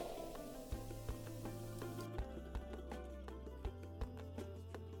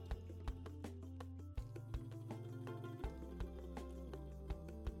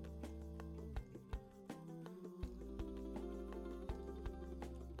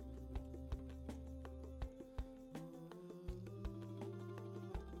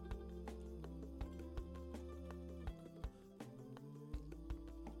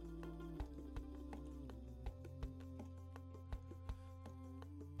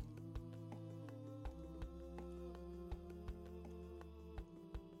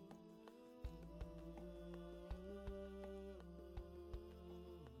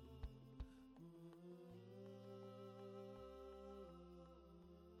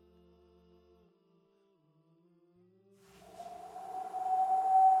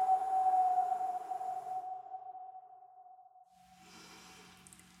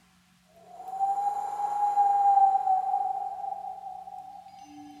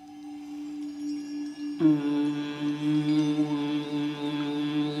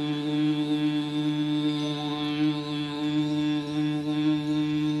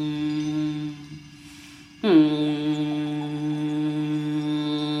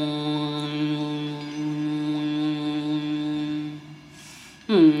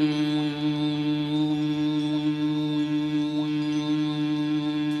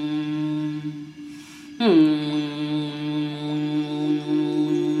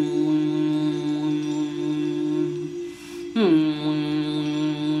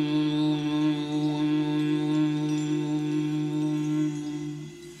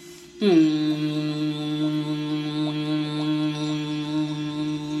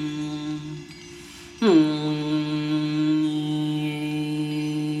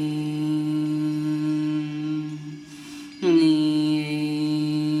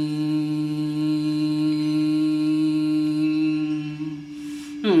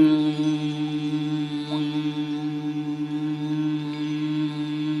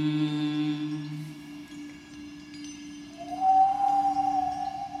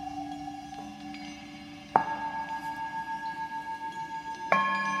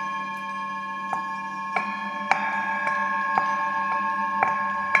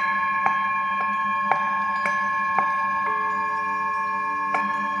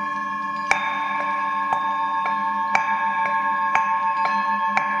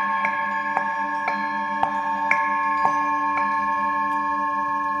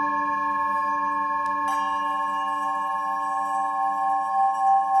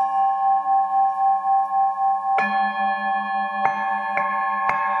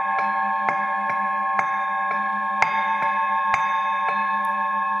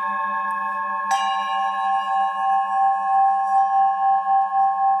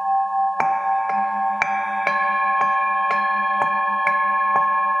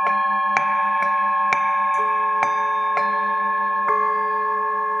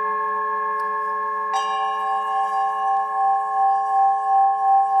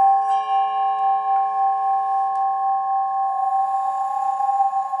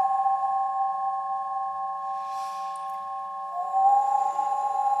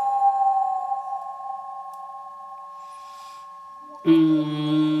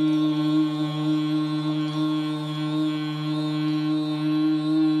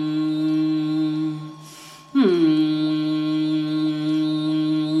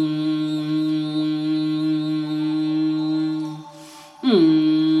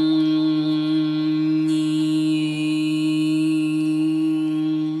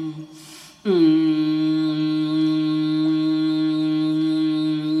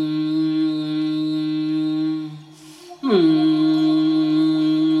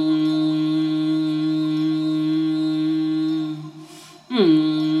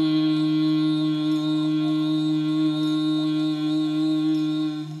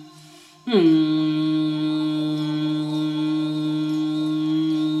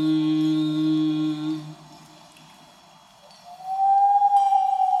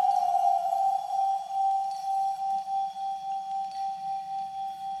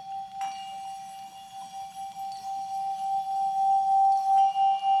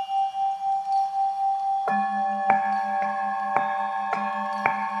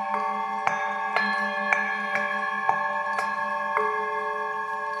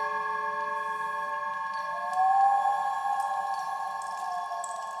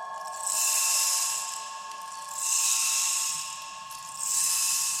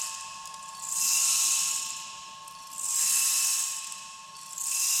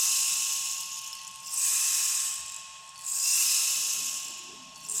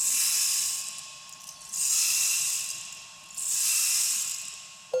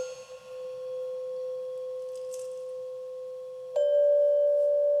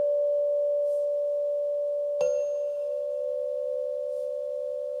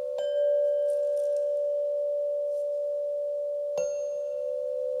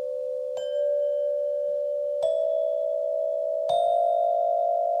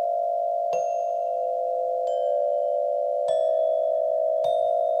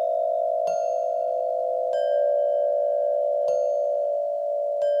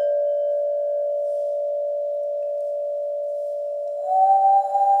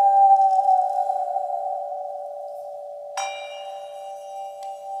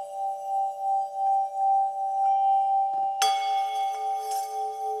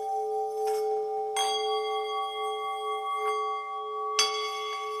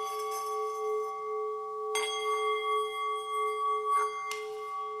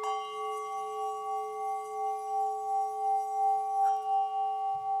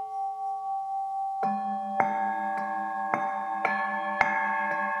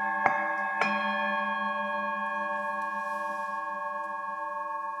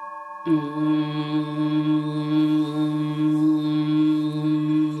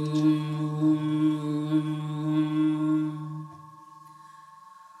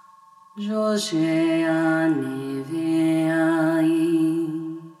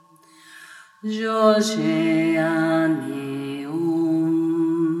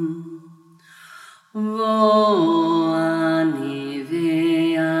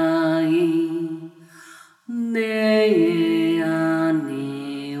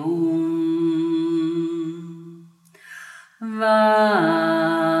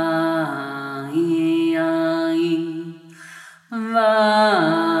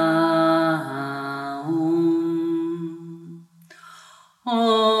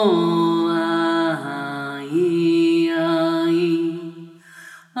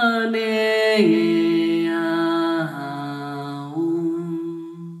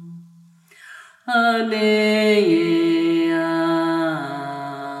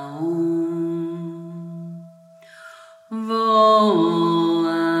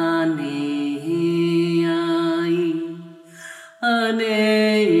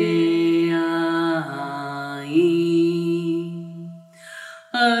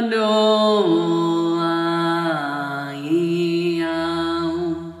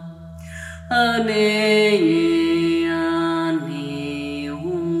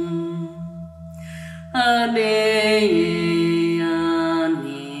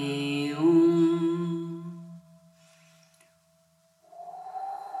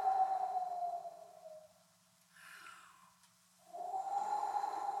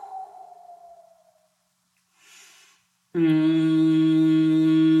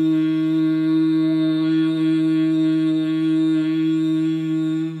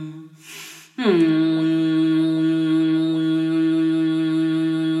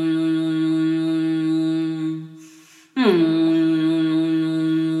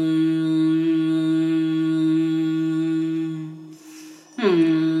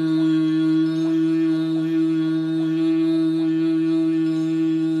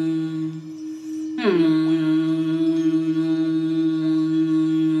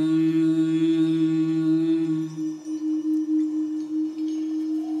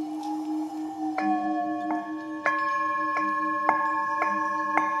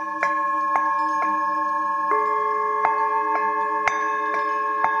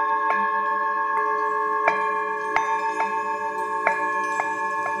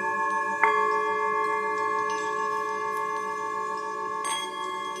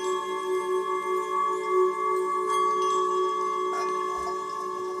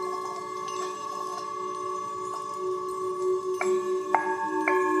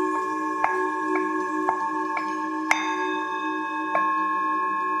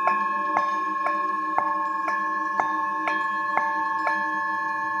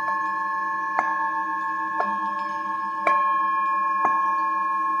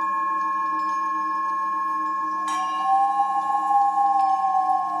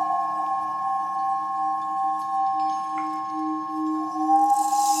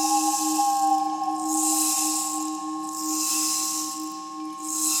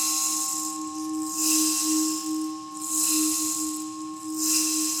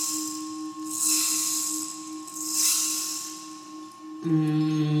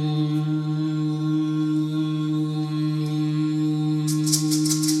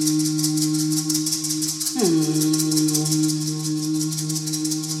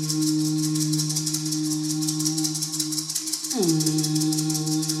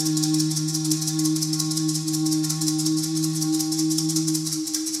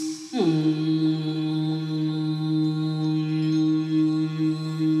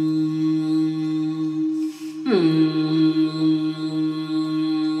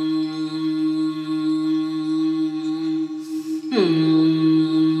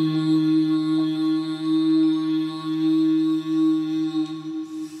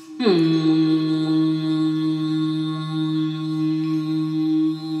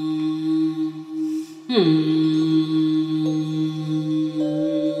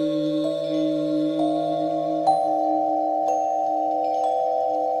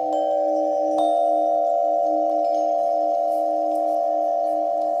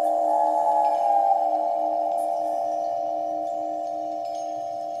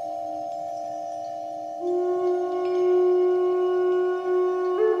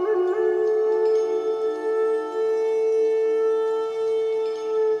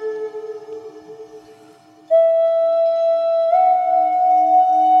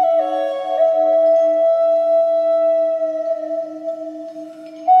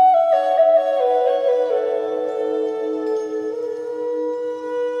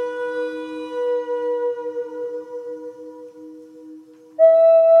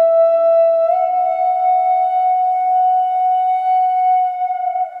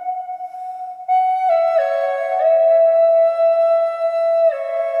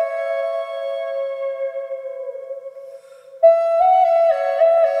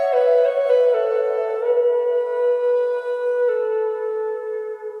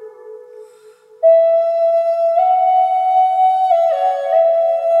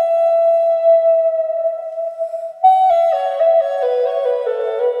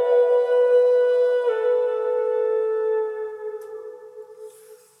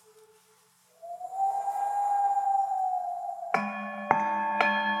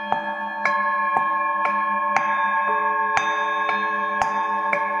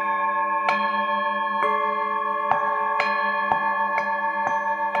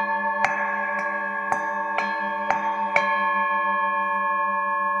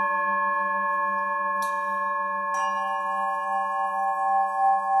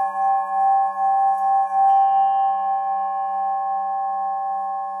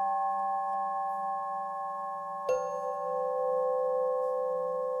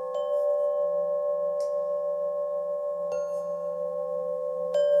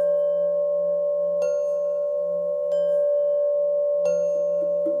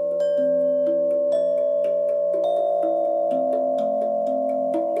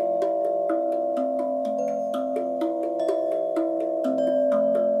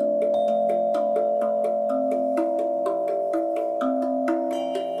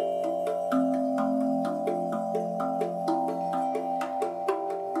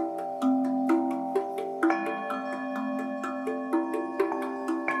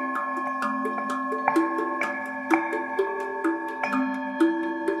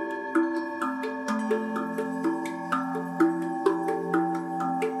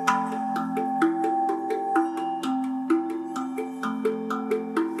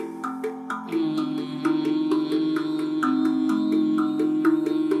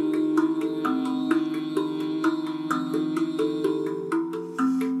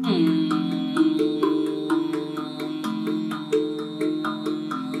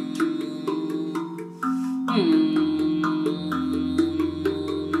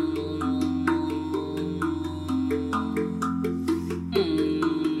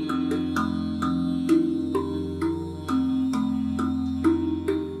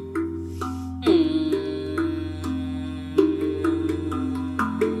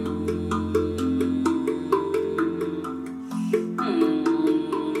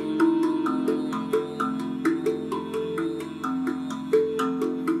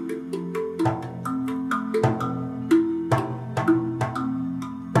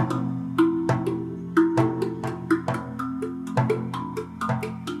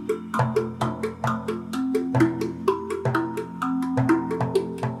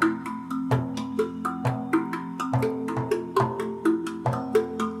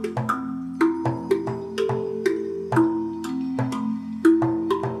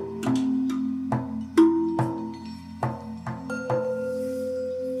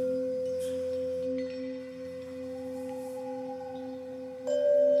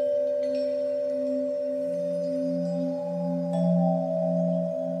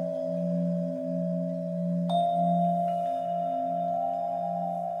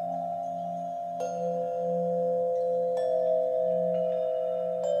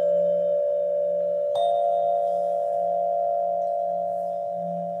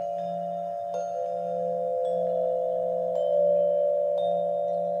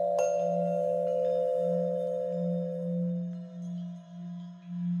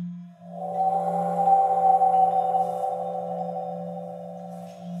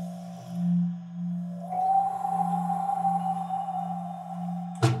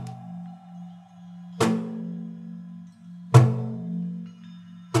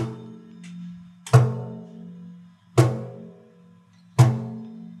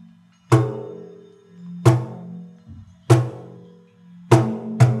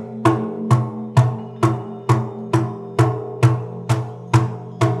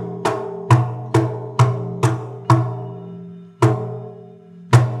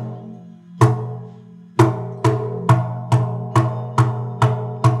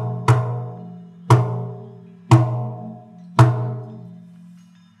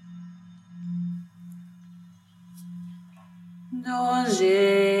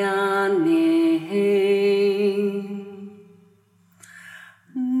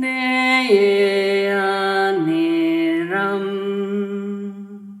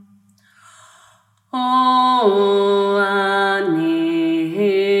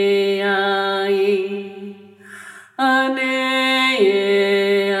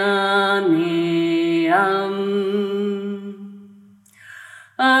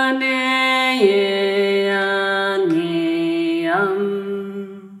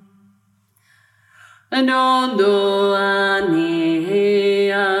 Anondo ane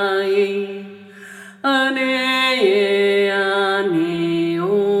ai, ane ane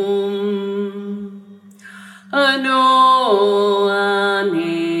ano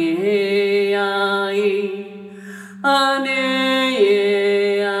ane ai, ane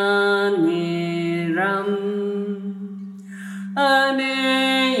ane ram, ane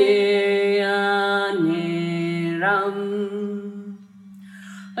ane ram.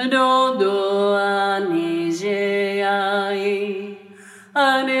 Anondo ane je ai,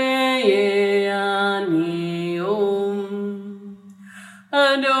 ane ane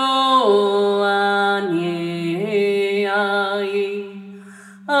ano ane ai,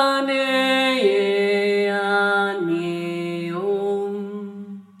 ane ane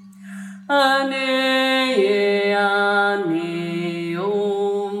ane ane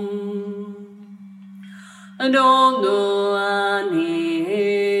Anondo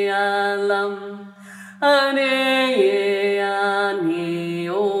ane alam, ane ane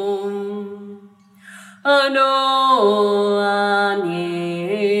ano ane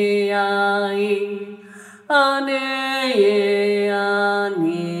ai, ane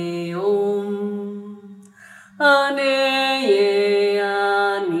ane ane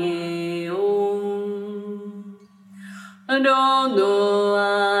ane Anondo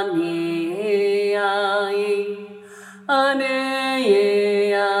ane ai, ane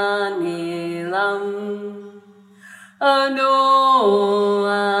ane lam, ano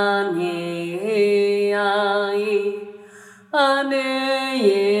ane ai, ane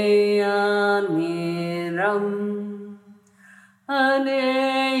ane ram, ane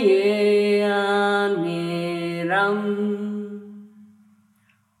ane ram.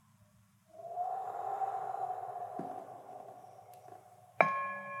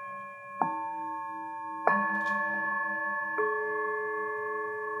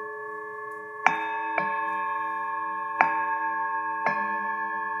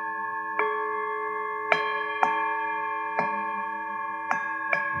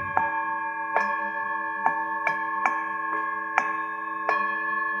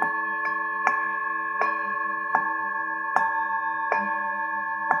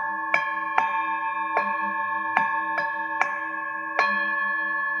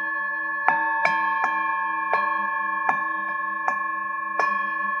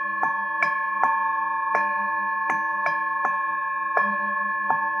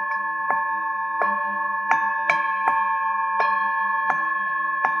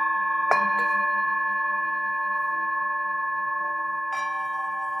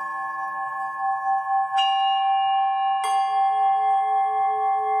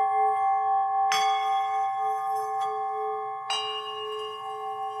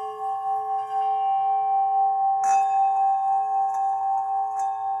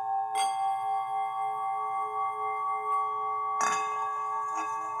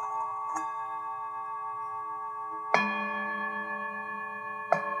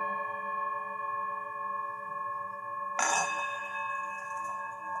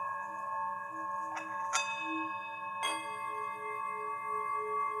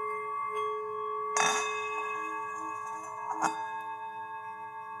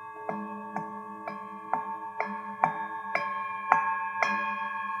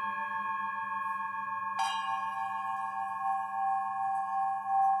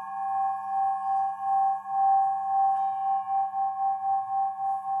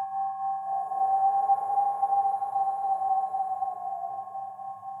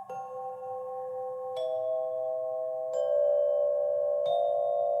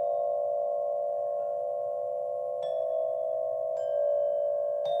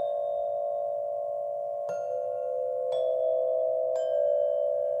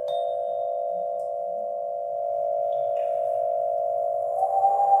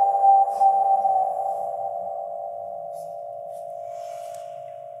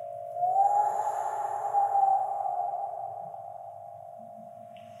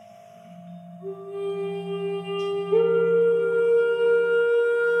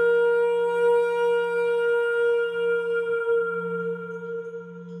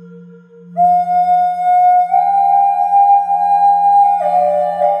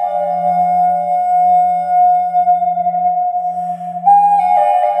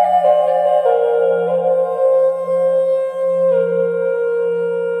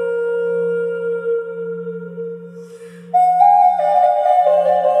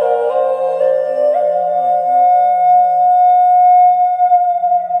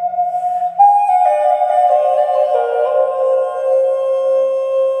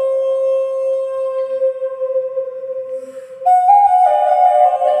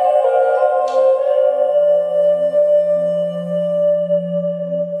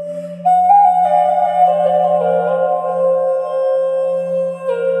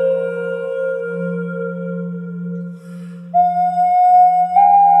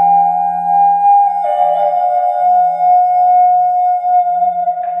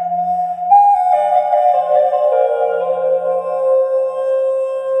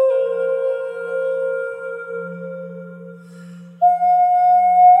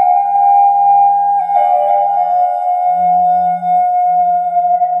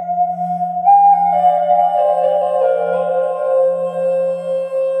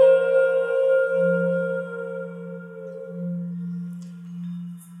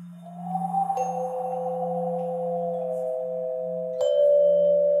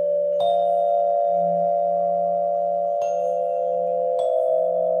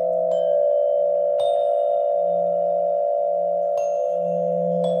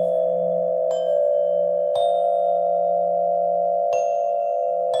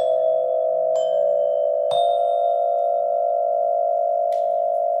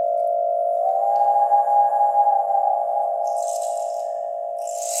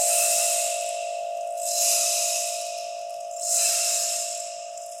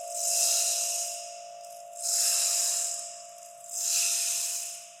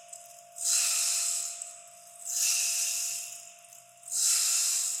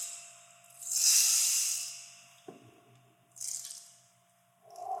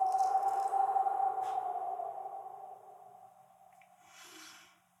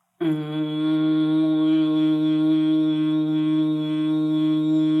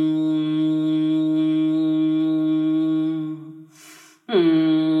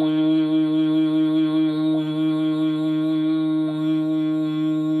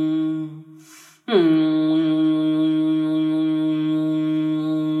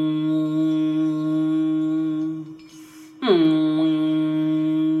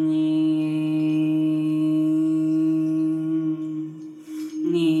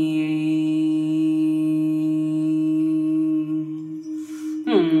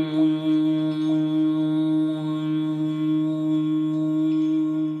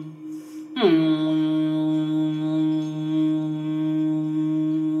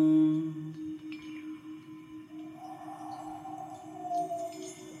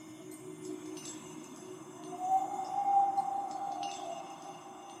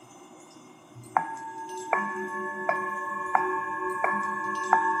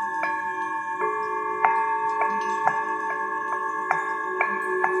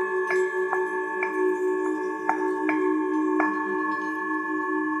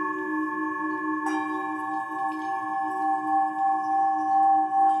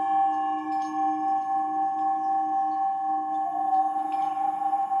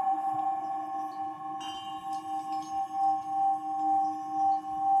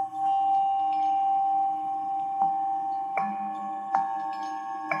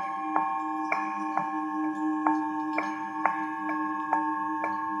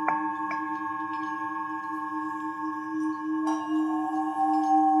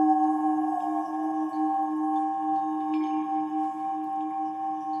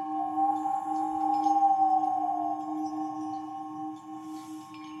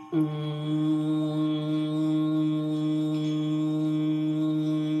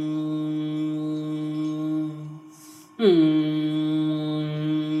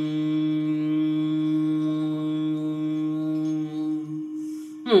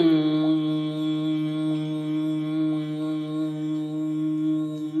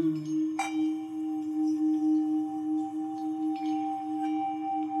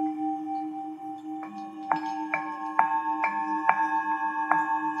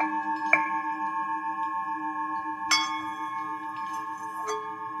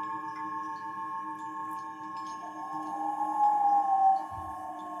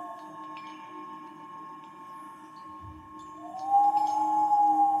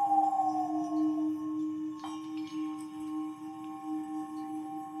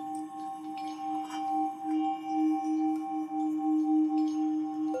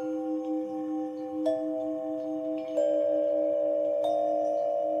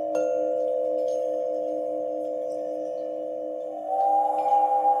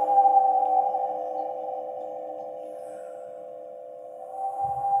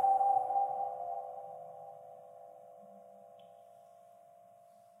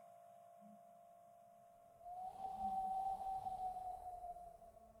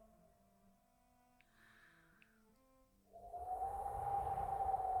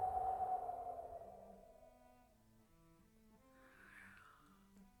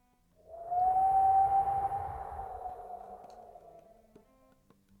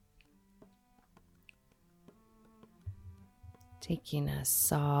 Taking a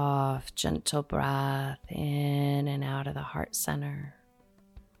soft, gentle breath in and out of the heart center.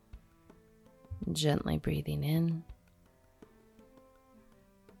 Gently breathing in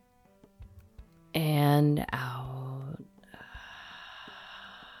and out.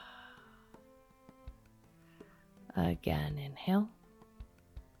 Again, inhale.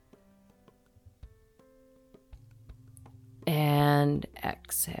 And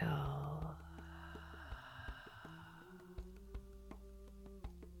exhale.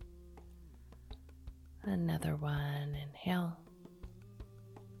 Another one, inhale.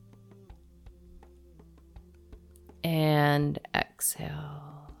 And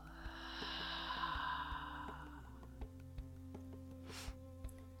exhale.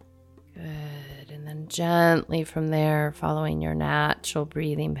 Good. And then gently from there, following your natural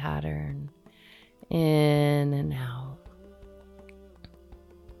breathing pattern, in and out.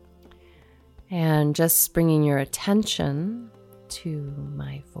 And just bringing your attention to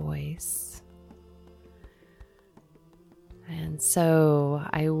my voice. And so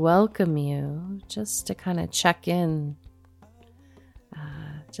I welcome you just to kind of check in,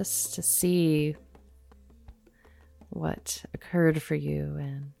 just to see what occurred for you,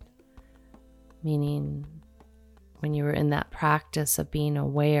 and meaning when you were in that practice of being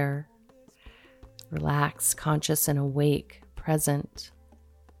aware, relaxed, conscious, and awake, present.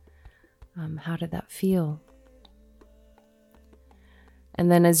 How did that feel? And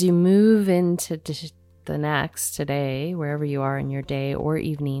then as you move into the next today, wherever you are in your day or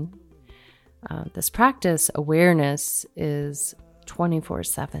evening, this practice, awareness, is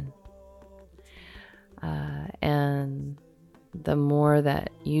 24/7. And the more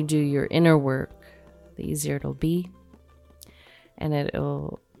that you do your inner work, the easier it'll be. And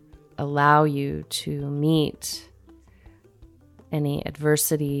it'll allow you to meet any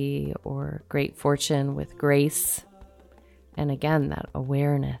adversity or great fortune with grace. And again, that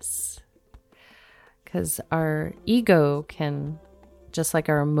awareness. Because our ego can, just like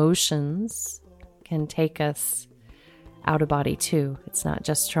our emotions, can take us out of body too. It's not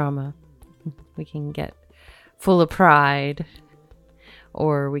just trauma. We can get full of pride,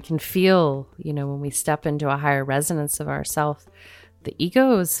 or we can feel, when we step into a higher resonance of ourself, the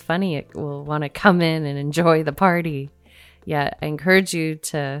ego is funny. It will want to come in and enjoy the party. Yet I encourage you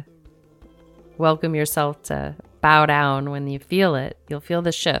to welcome yourself to bow down when you feel it. You'll feel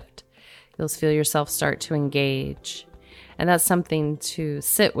the shift. You'll feel yourself start to engage. And that's something to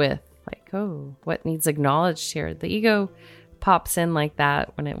sit with. Like, oh, what needs acknowledged here? The ego pops in like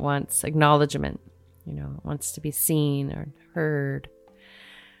that when it wants acknowledgement. It wants to be seen or heard.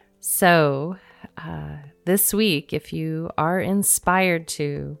 So this week, if you are inspired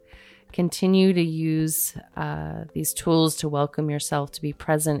to continue to use these tools to welcome yourself, to be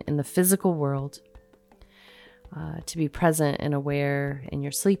present in the physical world, to be present and aware in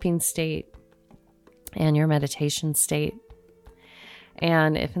your sleeping state and your meditation state.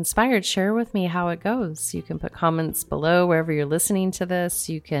 And if inspired, share with me how it goes. You can put comments below wherever you're listening to this.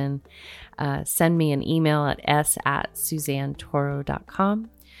 You can send me an email at s@suzannetoro.com.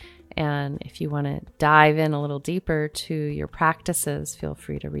 And if you want to dive in a little deeper to your practices, feel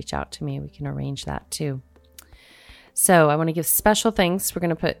free to reach out to me. We can arrange that too. So I want to give special thanks. We're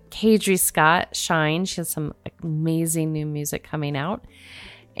going to put Kadri Scott Shine. She has some amazing new music coming out.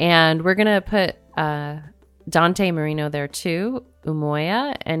 And we're going to put Dante Marino there too,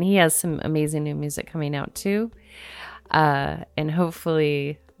 Umoya. And he has some amazing new music coming out too. And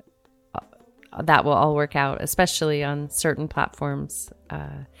hopefully that will all work out, especially on certain platforms.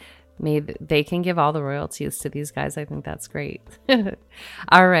 Maybe they can give all the royalties to these guys. I think that's great.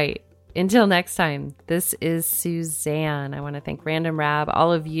 All right. Until next time, this is Suzanne. I want to thank Random Rab,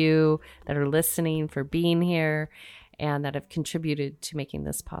 all of you that are listening, for being here and that have contributed to making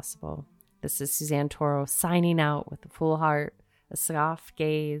this possible. This is Suzanne Toro signing out with a full heart, a soft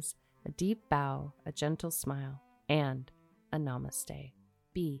gaze, a deep bow, a gentle smile, and a namaste.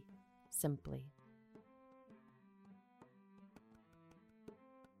 Be simply.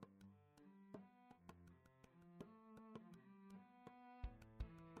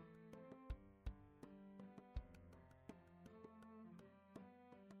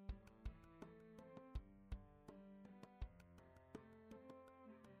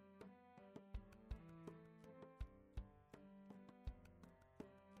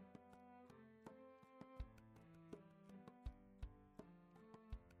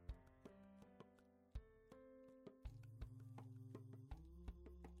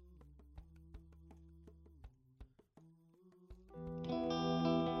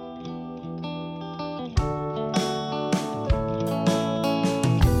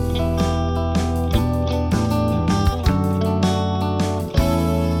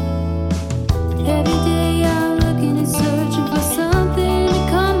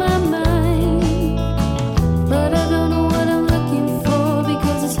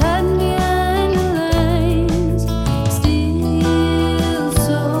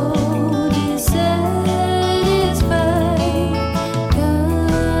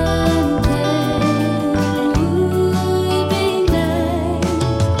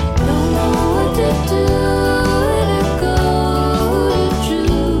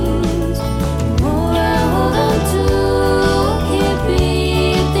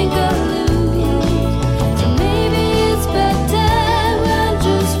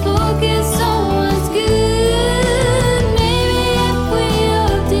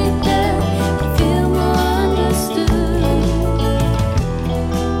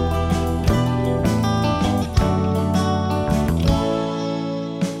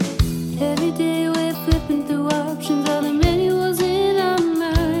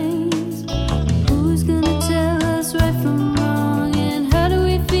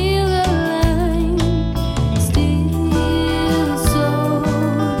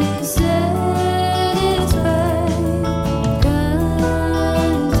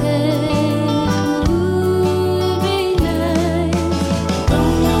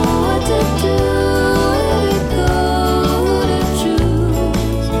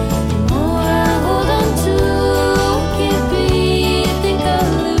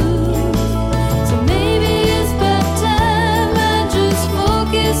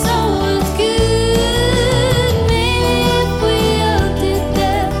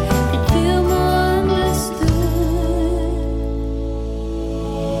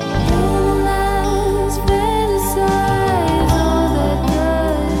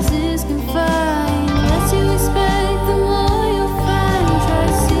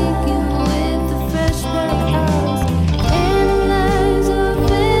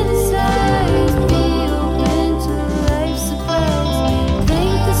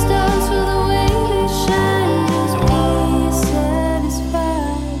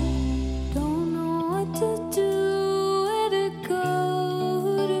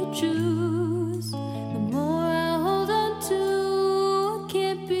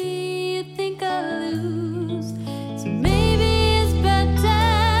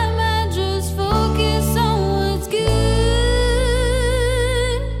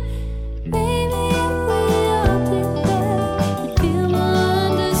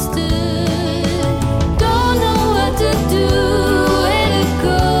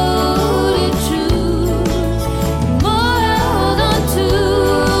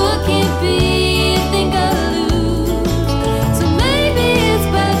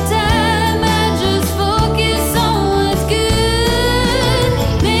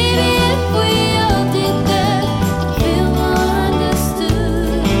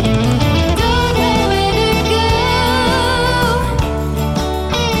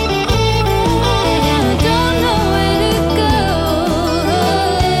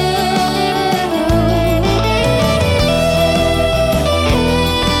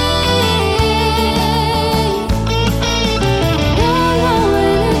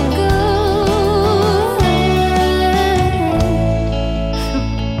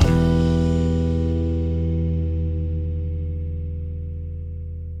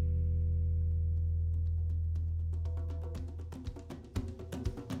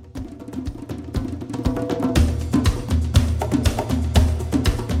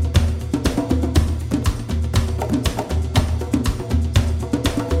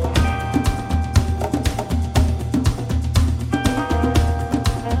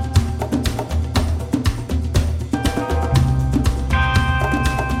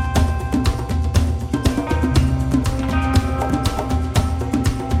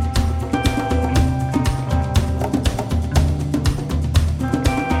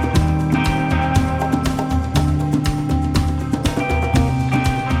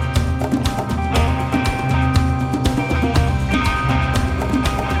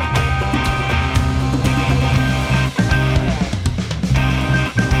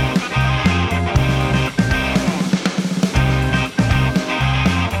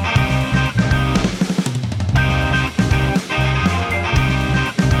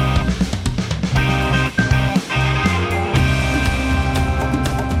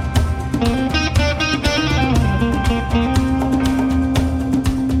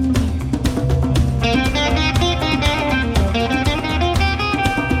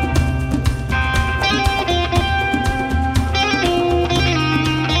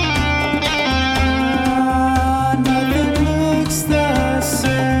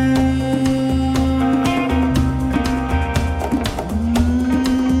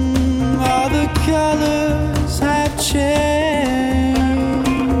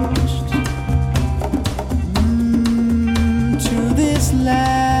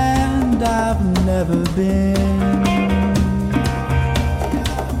 I've never been.